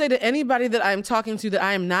want to say to anybody that I'm talking to that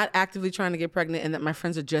I am not actively trying to get pregnant and that my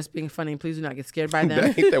friends are just being funny. Please do not get scared by them.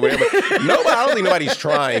 I don't think nobody's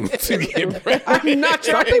trying to get pregnant. I'm not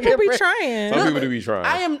trying to People get be pregnant. trying. Some people do be trying.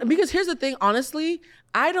 I am, because here's the thing, honestly,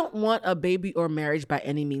 I don't want a baby or marriage by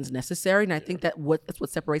any means necessary. And I think that's what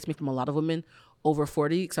separates me from a lot of women over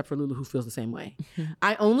 40, except for Lulu, who feels the same way.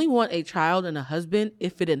 I only want a child and a husband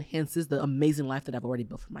if it enhances the amazing life that I've already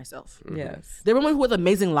built for myself. Yes. There are women who have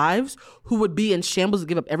amazing lives who would be in shambles to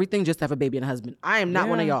give up everything just to have a baby and a husband. I am not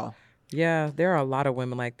one of y'all. Yeah, there are a lot of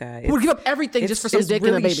women like that. Who would give up everything just for some dick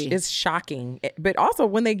and a baby. It's shocking. But also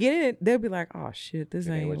when they get it, they'll be like, oh shit, this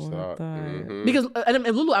ain't what I thought. Because, and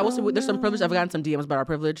Lulu, I will say, there's some privilege. I've gotten some DMs about our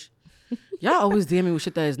privilege. Y'all always DM me with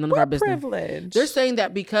shit that is none of our business. Privilege. They're saying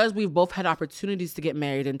that because we've both had opportunities to get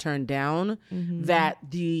married and turned down, that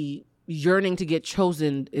the yearning to get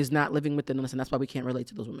chosen is not living within us, and that's why we can't relate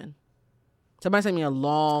to those women. Somebody sent me a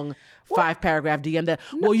long 5-paragraph DM that,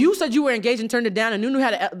 well, you said you were engaged and turned it down, and Lulu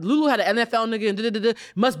had an NFL nigga and da-da-da-da.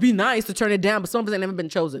 Must be nice to turn it down, but some of us ain't never been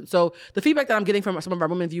chosen. So the feedback that I'm getting from some of our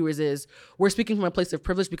women viewers is we're speaking from a place of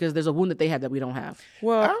privilege because there's a wound that they have that we don't have.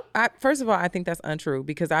 Well, first of all, I think that's untrue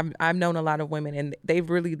because I've known a lot of women and they've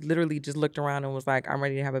really literally just looked around and was like, I'm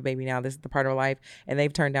ready to have a baby now. This is the part of life. And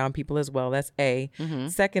they've turned down people as well. That's A.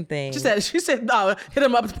 Second thing. She said, no, hit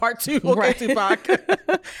him up part 2. Okay, Right. Tupac.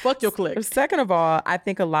 Fuck your click. Second of all, I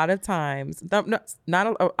think a lot of times,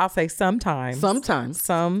 I'll say sometimes,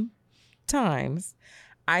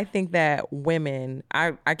 I think that women,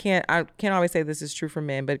 I can't always say this is true for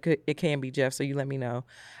men, but it can be, Jeff, so you let me know.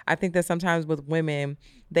 I think that sometimes with women,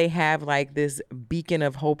 they have like this beacon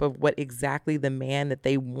of hope of what exactly the man that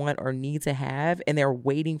they want or need to have, and they're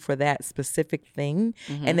waiting for that specific thing.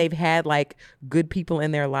 And they've had like good people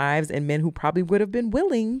in their lives and men who probably would have been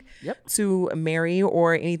willing to marry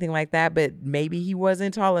or anything like that, but maybe he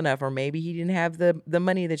wasn't tall enough, or maybe he didn't have the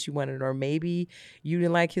money that you wanted, or maybe you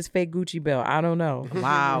didn't like his fake Gucci belt. I don't know.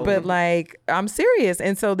 Wow. But like, I'm serious.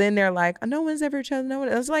 And so then they're like, oh, no one's ever chosen no one.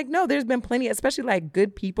 It's like, no, there's been plenty, especially like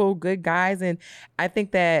good people, good guys. And I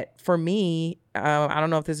think that for me, I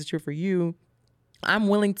don't know if this is true for you, I'm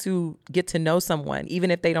willing to get to know someone,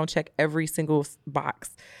 even if they don't check every single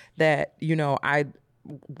box that, you know, I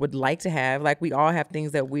would like to have. Like, we all have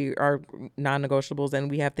things that we are non-negotiables,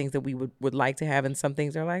 and we have things that we would like to have, and some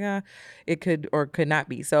things are like, it could or could not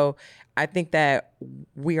be. So I think that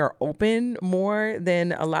we are open more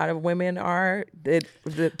than a lot of women are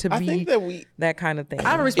that kind of thing. I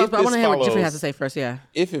have a response, but I want to hear what Jeffrey has to say first. Yeah.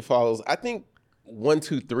 If it follows, I think 1,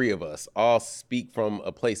 2, 3 of us all speak from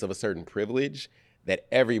a place of a certain privilege that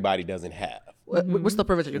everybody doesn't have. What's the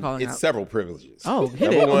privilege that you're calling out? It's several privileges. Oh,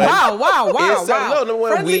 hit Number it. one, Wow. Number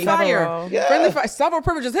one, Friendly fire. Yeah. Friendly fire. Several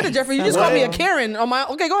privileges. Hit it, Jeffrey. You just called me a Karen on my...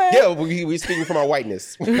 Okay, go ahead. Yeah, we're speaking from our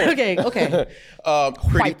whiteness. Okay.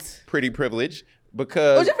 Pretty privilege.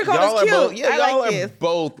 Because Jeffrey called y'all us are cute. both, I y'all like are this.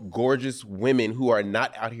 both gorgeous women who are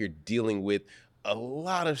not out here dealing with a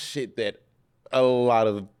lot of shit that a lot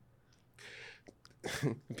of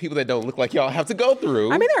people that don't look like y'all have to go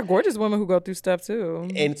through. I mean, there are gorgeous women who go through stuff too.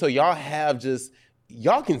 And so y'all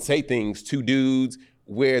can say things to dudes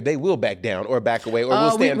where they will back down or back away or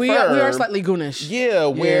will stand we firm. We are slightly goonish. Yeah,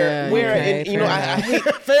 okay, and I hate,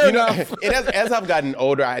 fair enough. And as I've gotten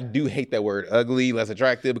older, I do hate that word ugly, less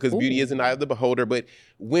attractive, because beauty is in the eye of the beholder. But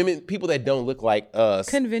people that don't look like us,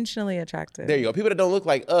 conventionally attractive. there you go. People that don't look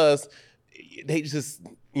like us, they just,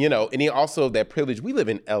 and then also that privilege. We live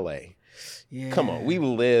in LA. Yeah. Come on, we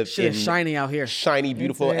live in shiny out here. Shiny,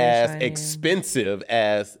 beautiful ass, expensive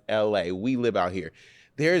as LA. We live out here.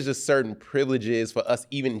 There's just certain privileges for us,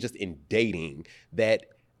 even just in dating, that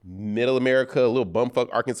middle America, a little bumfuck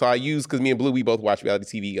Arkansas I use, because me and Blue, we both watch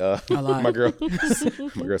reality TV. My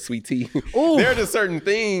girl Sweet Tea. There are just certain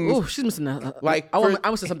things. Oh, she's missing out. Like I want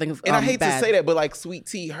to say something. And I hate bad. to say that, but like Sweet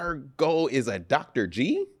Tea, her goal is a Dr.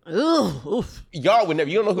 G. Ugh, Y'all would never.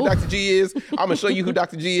 You don't know who Dr. G is. I'm gonna show you who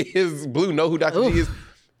Dr. G is. Blue know who Dr. G is.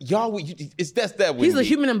 Y'all, that. He's the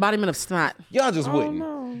human embodiment of snot. Y'all just wouldn't.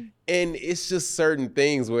 No. And it's just certain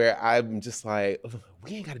things where I'm just like,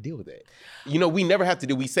 we ain't got to deal with that. We never have to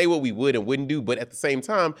do. We say what we would and wouldn't do, but at the same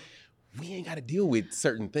time, we ain't got to deal with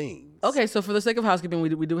certain things. Okay, so for the sake of housekeeping,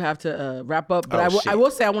 we do have to wrap up. But I will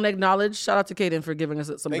say, I want to acknowledge, shout out to Caden for giving us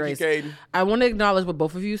some grace. Thank you, Caden. I want to acknowledge what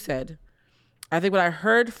both of you said. I think what I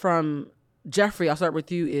heard from Jeffrey, I'll start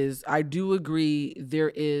with you, is I do agree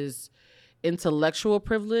there is intellectual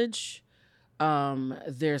privilege.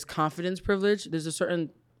 There's confidence privilege. There's a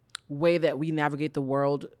certain way that we navigate the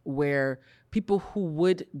world where people who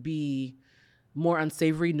would be more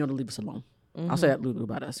unsavory know to leave us alone. I'll say that, Lulu,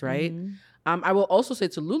 about us, right? I will also say,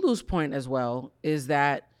 to Lulu's point as well, is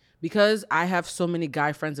that because I have so many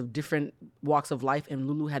guy friends of different walks of life and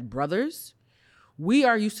Lulu had brothers, we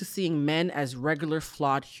are used to seeing men as regular,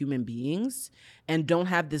 flawed human beings and don't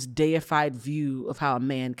have this deified view of how a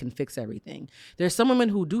man can fix everything. There's some women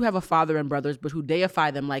who do have a father and brothers, but who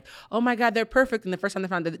deify them like, oh my God, they're perfect. And the first time they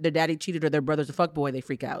found that their daddy cheated or their brother's a fuckboy, they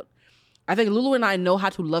freak out. I think Lulu and I know how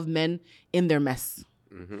to love men in their mess.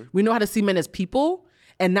 Mm-hmm. We know how to see men as people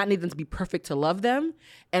and not need them to be perfect to love them.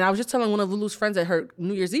 And I was just telling one of Lulu's friends at her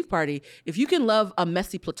New Year's Eve party, if you can love a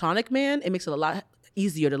messy platonic man, it makes it a lot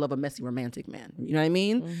easier to love a messy romantic man. You know what I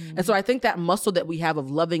mean? Mm-hmm. And so I think that muscle that we have of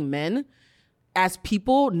loving men as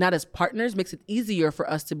people, not as partners, makes it easier for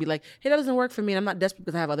us to be like, hey, that doesn't work for me. And I'm not desperate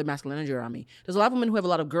because I have other masculine energy around me. There's a lot of women who have a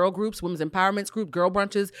lot of girl groups, women's empowerment group, girl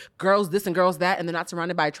brunches, girls this and girls that, and they're not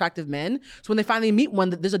surrounded by attractive men. So when they finally meet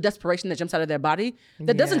one, there's a desperation that jumps out of their body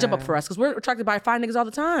that doesn't jump up for us because we're attracted by fine niggas all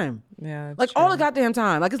the time. Yeah, like all the goddamn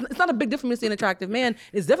time. Like it's not a big deal for me to see an attractive man.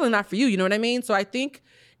 It's definitely not for you. You know what I mean? So I think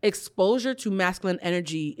exposure to masculine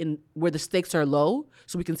energy in where the stakes are low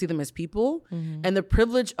so we can see them as people, and the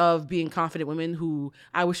privilege of being confident women who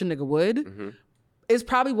I wish a nigga would is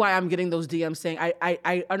probably why I'm getting those DMs saying,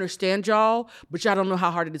 I understand y'all, but y'all don't know how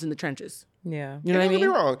hard it is in the trenches. Yeah. You know what I mean? Don't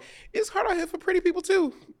get me wrong. It's hard out here for pretty people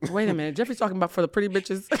too. Wait a minute. Jeffrey's talking about for the pretty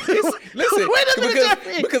bitches. Listen, Wait a minute,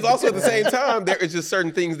 Jeffrey. because also at the same time, there is just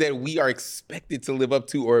certain things that we are expected to live up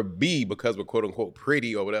to or be because we're quote unquote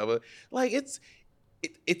pretty or whatever. Like it's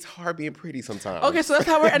hard being pretty sometimes. Okay, so that's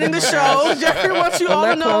how we're ending the show. Jeffrey wants you all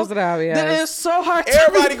to know close it out, yes. that it's so hard to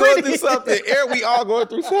Everybody be going pretty. through something. We all going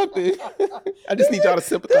through something. I just need y'all to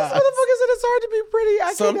sympathize. This motherfucker said it's hard to be pretty.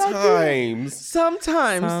 I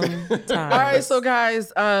Sometimes. All right, so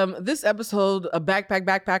guys, this episode of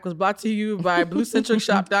Backpack was brought to you by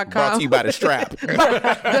BlueCentricShop.com. Brought to you by The Strap.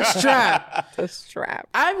 The Strap. The Strap.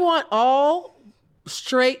 I want all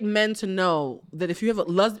straight men to know that if you have a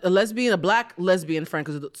black lesbian friend,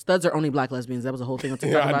 because studs are only black lesbians. That was a whole thing. We'll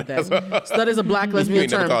talk about that. Stud is a black You lesbian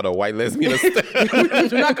ain't never term. called a white lesbian a stud. We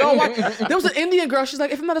do not call white. There was an Indian girl. She's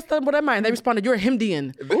like, if I'm not a stud, what am I? And they responded, you're a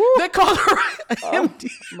Himdian. They called her a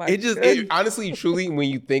Himdian. It honestly, truly, when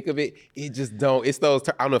you think of it, it just don't. It's those.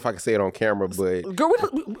 I don't know if I can say it on camera, but Girl,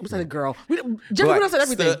 we said a girl. Jeffrey, we don't say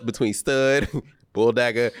everything. Between stud, bull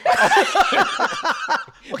dagger.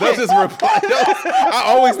 Those just I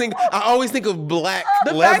always think of black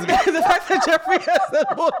lesbian. The fact that Jeffrey has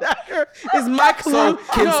a bull dagger is my clue.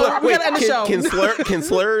 So We gotta end the show. Can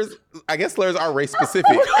slurs? I guess slurs are race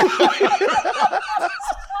specific.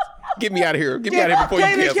 Get me out of here. Get me out of here before you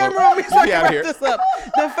cancel. Camera on me so Get me I out of can here. wrap this up.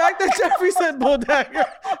 The fact that Jeffrey said bull dagger.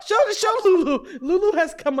 Show Lulu. Lulu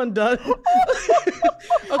has come undone.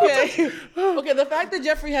 Okay. The fact that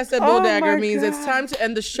Jeffrey has said bull dagger means it's time to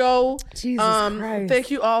end the show. Jesus Christ. Thank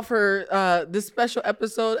you all for this special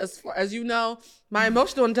episode. As you know, my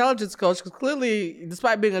emotional intelligence coach, because clearly,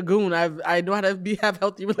 despite being a goon, I know how to have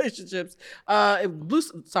healthy relationships.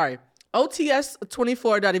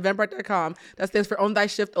 OTS24.eventbrite.com. That stands for Own Thy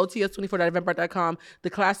Shift, OTS24.eventbrite.com. The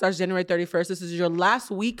class starts January 31st. This is your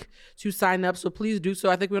last week to sign up, so please do so.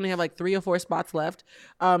 I think we only have like 3 or 4 spots left.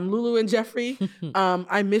 Lulu and Jeffrey,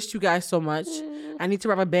 I missed you guys so much. I need to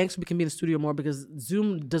rob a bank so we can be in the studio more because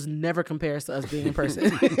Zoom does never compare to us being in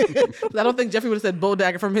person. I don't think Jeffrey would have said Bull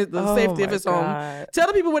Dagger from the safety of his home. Tell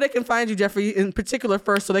the people where they can find you, Jeffrey, in particular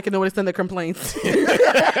first, so they can know where to send their complaints.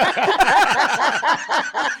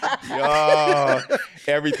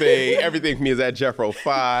 Everything for me is at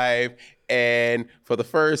Jeffro5. And for the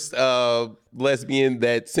first lesbian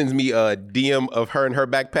that sends me a DM of her and her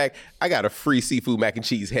backpack, I got a free seafood mac and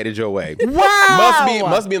cheese headed your way. Wow!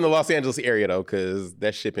 Must be in the Los Angeles area though, because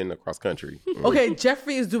that's shipping across country. Okay,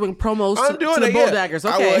 Jeffrey is doing promos to the Bull Daggers.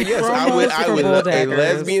 Okay, I would a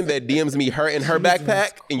lesbian that DMs me her and her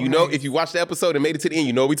backpack, and you know, if you watch the episode and made it to the end,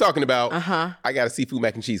 you know what we're talking about. I got a seafood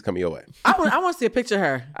mac and cheese coming your way. I want to see a picture of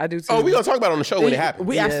her. I do too. Oh, we're gonna talk about it on the show when it happens.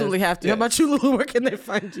 We absolutely have to. How about you, Lulu? Where can they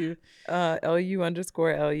find you?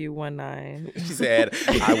 LU_LU19. She said,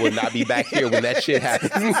 I will not be back here when that shit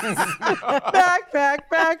happens.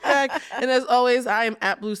 back. And as always, I am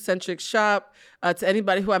at Blue Centric Shop. To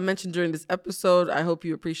anybody who I mentioned during this episode, I hope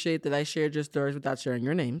you appreciate that I shared your stories without sharing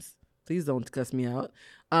your names. Please don't cuss me out.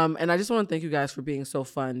 And I just want to thank you guys for being so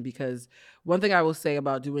fun, because one thing I will say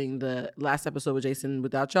about doing the last episode with Jason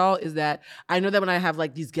without y'all is that I know that when I have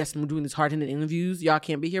like these guests and we're doing these hard-hitting interviews, y'all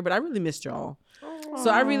can't be here, but I really missed y'all. So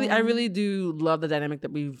I really do love the dynamic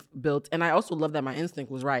that we've built. And I also love that my instinct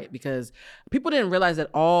was right, because people didn't realize that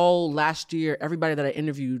all last year, everybody that I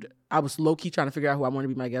interviewed, I was low-key trying to figure out who I wanted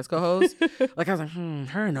to be my guest co-host. Like I was like,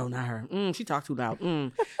 her, no, not her. She talked too loud.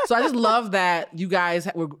 So I just love that you guys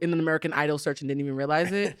were in an American Idol search and didn't even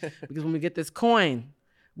realize it. Because when we get this coin,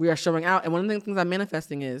 we are showing out. And one of the things I'm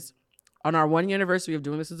manifesting is, on our 1-year anniversary of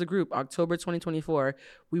doing this as a group, October 2024,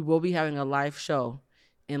 we will be having a live show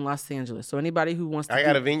in Los Angeles. So anybody who wants to I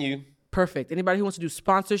got a venue. Perfect. Anybody who wants to do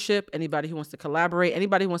sponsorship, anybody who wants to collaborate,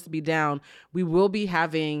 anybody who wants to be down, we will be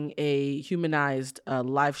having a humanized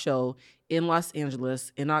live show in Los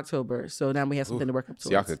Angeles in October. So now we have something to work up to.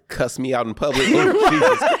 So y'all could cuss me out in public.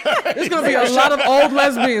 There's going to be a lot of old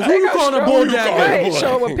lesbians. Who you calling a bull dagger?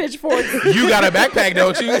 Show with pitchforks. You got a backpack,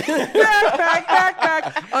 don't you?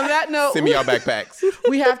 Backpack. On that note, send me your backpacks.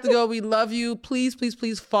 We have to go. We love you. Please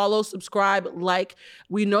follow, subscribe, like.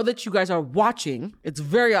 We know that you guys are watching. It's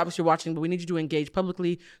very obvious you're watching, but we need you to engage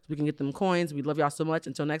publicly so we can get them coins. We love y'all so much.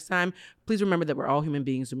 Until next time, please remember that we're all human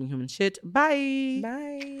beings doing human shit. Bye.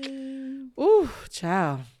 Ooh,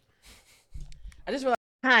 ciao. I just realized.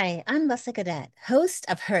 Hi, I'm Lessa Cadet, host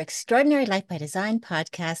of Her Extraordinary Life by Design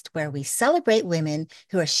podcast, where we celebrate women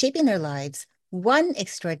who are shaping their lives one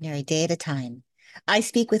extraordinary day at a time. I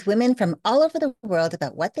speak with women from all over the world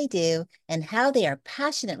about what they do and how they are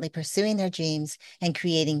passionately pursuing their dreams and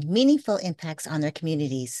creating meaningful impacts on their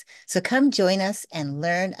communities. So come join us and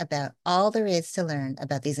learn about all there is to learn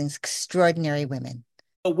about these extraordinary women.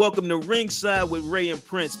 Welcome to Ringside with Ray and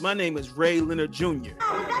Prince. My name is Ray Leonard Jr. Oh, is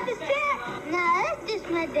that the set? No, that's just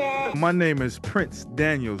my dad. My name is Prince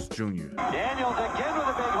Daniels Jr. Daniels again with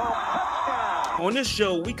a big home touchdown. On this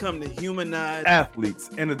show, we come to humanize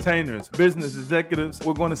athletes, entertainers, business executives.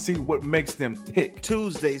 We're going to see what makes them tick.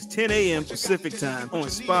 Tuesdays, 10 a.m. Pacific time on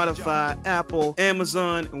Spotify, Apple,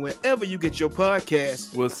 Amazon, and wherever you get your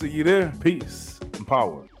podcasts. We'll see you there. Peace and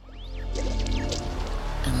power.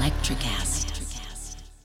 Electricast.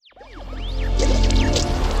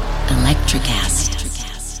 Electricast.